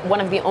really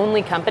one of the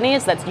only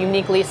companies that's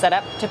uniquely set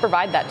up to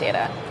provide that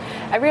data.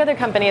 Every other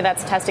company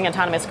that's testing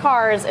autonomous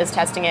cars is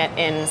testing it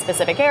in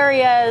specific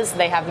areas.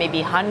 They have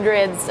maybe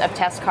hundreds of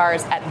test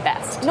cars at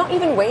best. Not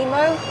even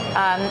Waymo?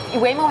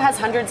 Waymo has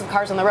hundreds of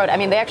cars on the road. I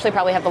mean, they actually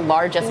probably have the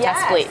largest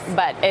test fleet,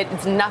 but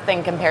it's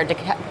nothing compared to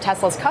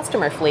Tesla's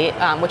customer fleet,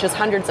 which is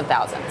hundreds of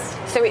thousands.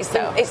 So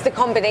it's the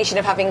combination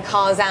of having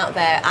cars out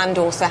there and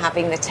also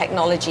having the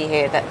technology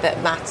here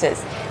that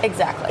matters.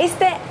 Exactly. Is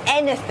there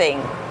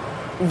anything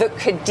that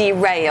could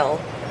derail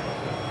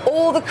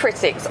all the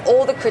critics,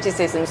 all the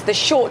criticisms, the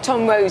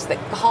short-term woes that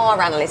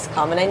car analysts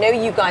come? And I know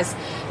you guys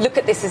look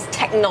at this as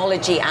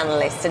technology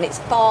analysts, and it's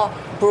far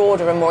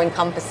broader and more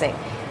encompassing.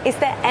 Is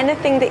there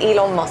anything that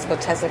Elon Musk or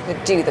Tesla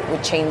could do that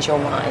would change your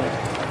mind?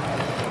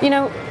 You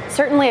know,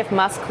 certainly if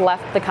Musk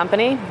left the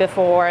company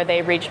before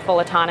they reached full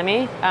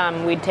autonomy,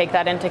 we'd take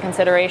that into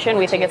consideration.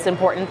 We think it's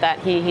important that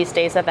he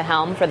stays at the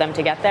helm for them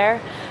to get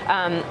there.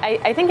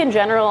 I think in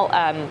general,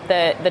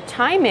 the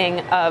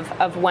timing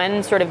of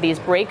when sort of these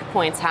break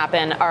points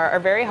happen are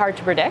very hard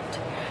to predict.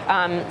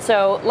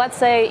 So let's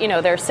say,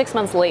 they're 6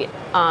 months late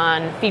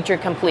on feature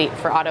complete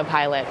for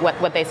autopilot,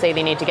 what they say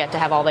they need to get to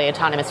have all the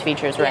autonomous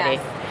features ready.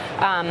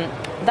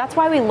 Yes. That's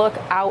why we look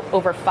out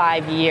over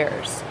 5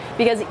 years.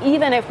 Because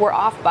even if we're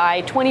off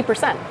by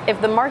 20%, if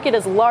the market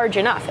is large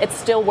enough, it's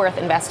still worth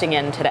investing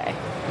in today.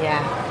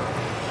 Yeah.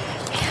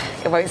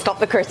 It won't stop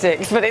the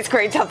critics, but it's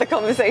great to have the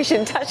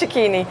conversation. Tasha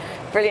Keeney,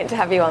 brilliant to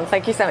have you on.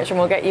 Thank you so much, and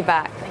we'll get you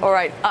back. All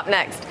right, up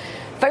next,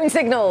 phone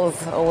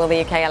signals. Or will the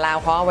UK allow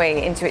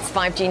Huawei into its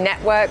 5G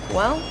network?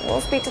 Well,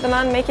 we'll speak to the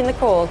man making the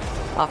call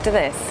after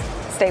this.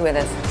 Stay with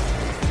us.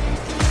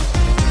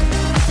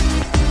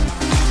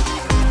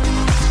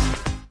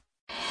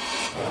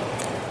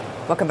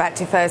 Welcome back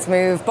to First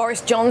Move.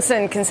 Boris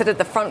Johnson, considered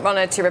the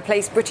frontrunner to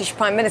replace British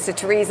Prime Minister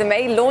Theresa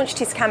May, launched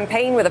his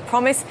campaign with a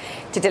promise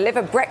to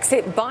deliver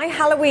Brexit by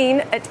Halloween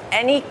at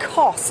any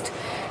cost.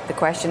 The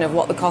question of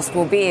what the cost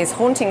will be is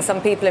haunting some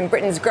people in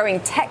Britain's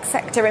growing tech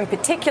sector in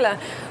particular,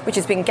 which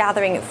has been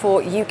gathering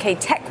for UK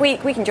Tech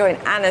Week. We can join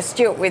Anna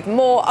Stewart with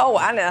more. Oh,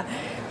 Anna,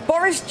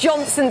 Boris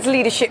Johnson's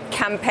leadership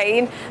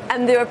campaign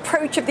and the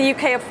approach of the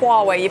UK of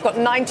Huawei. You've got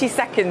 90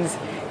 seconds.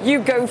 You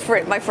go for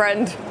it, my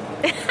friend.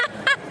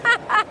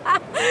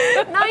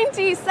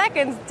 90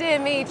 seconds, dear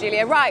me,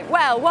 Julia. Right,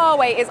 well,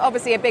 Huawei is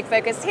obviously a big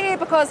focus here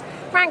because,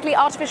 frankly,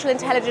 artificial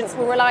intelligence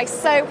will rely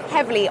so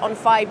heavily on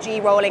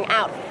 5G rolling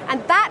out.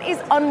 And that is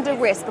under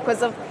risk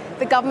because of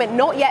the government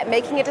not yet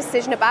making a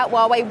decision about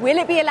Huawei. Will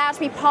it be allowed to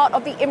be part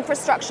of the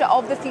infrastructure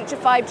of the future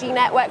 5G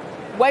network?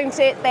 Won't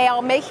it? They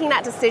are making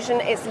that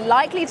decision. It's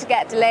likely to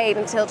get delayed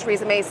until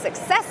Theresa May's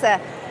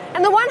successor.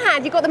 On the one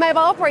hand, you've got the mobile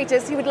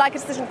operators who would like a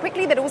decision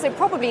quickly. They'd also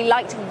probably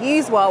like to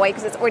use Huawei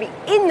because it's already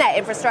in their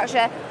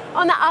infrastructure.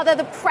 On the other,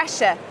 the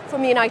pressure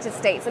from the United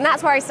States. And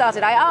that's where I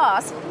started. I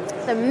asked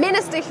the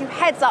minister who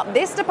heads up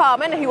this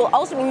department, who will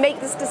ultimately make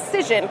this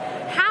decision,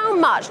 how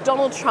much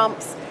Donald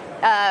Trump's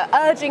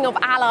urging of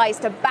allies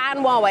to ban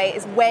Huawei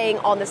is weighing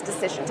on this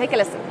decision. Take a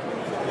listen.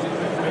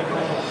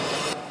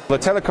 The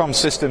telecom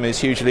system is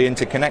hugely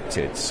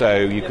interconnected, so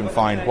you can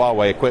find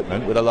Huawei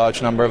equipment with a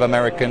large number of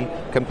American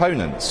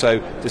components. So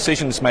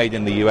decisions made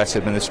in the US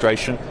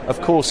administration,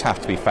 of course,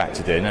 have to be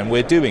factored in, and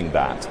we're doing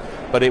that.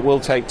 But it will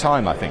take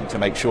time, I think, to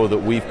make sure that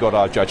we've got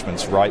our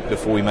judgments right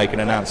before we make an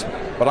announcement.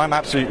 But I'm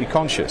absolutely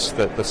conscious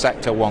that the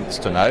sector wants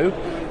to know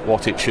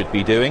what it should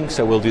be doing,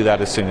 so we'll do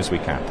that as soon as we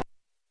can.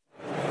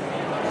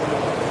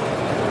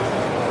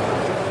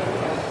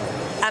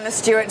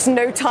 Stuart,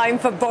 no time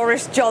for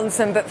Boris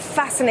Johnson, but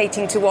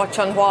fascinating to watch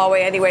on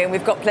Huawei anyway, and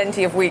we've got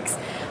plenty of weeks,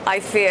 I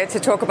fear, to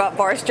talk about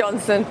Boris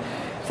Johnson.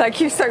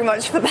 Thank you so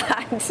much for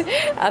that,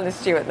 Anna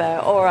Stewart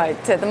there. All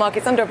right, the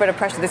market's under a bit of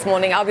pressure this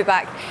morning. I'll be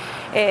back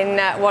in,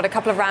 a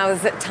couple of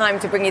hours time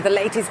to bring you the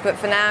latest, but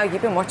for now,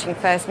 you've been watching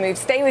First Move.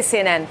 Stay with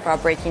CNN for our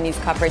breaking news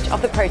coverage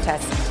of the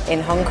protests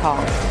in Hong Kong.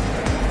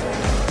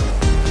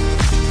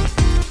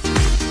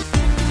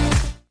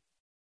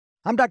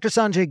 I'm Dr.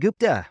 Sanjay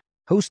Gupta,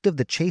 host of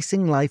the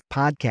Chasing Life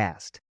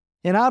podcast.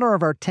 In honor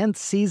of our 10th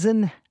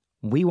season,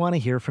 we want to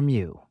hear from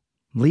you.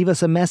 Leave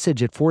us a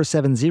message at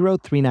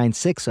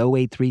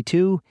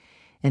 470-396-0832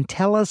 and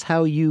tell us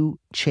how you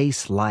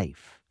chase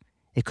life.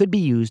 It could be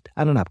used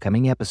on an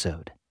upcoming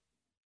episode.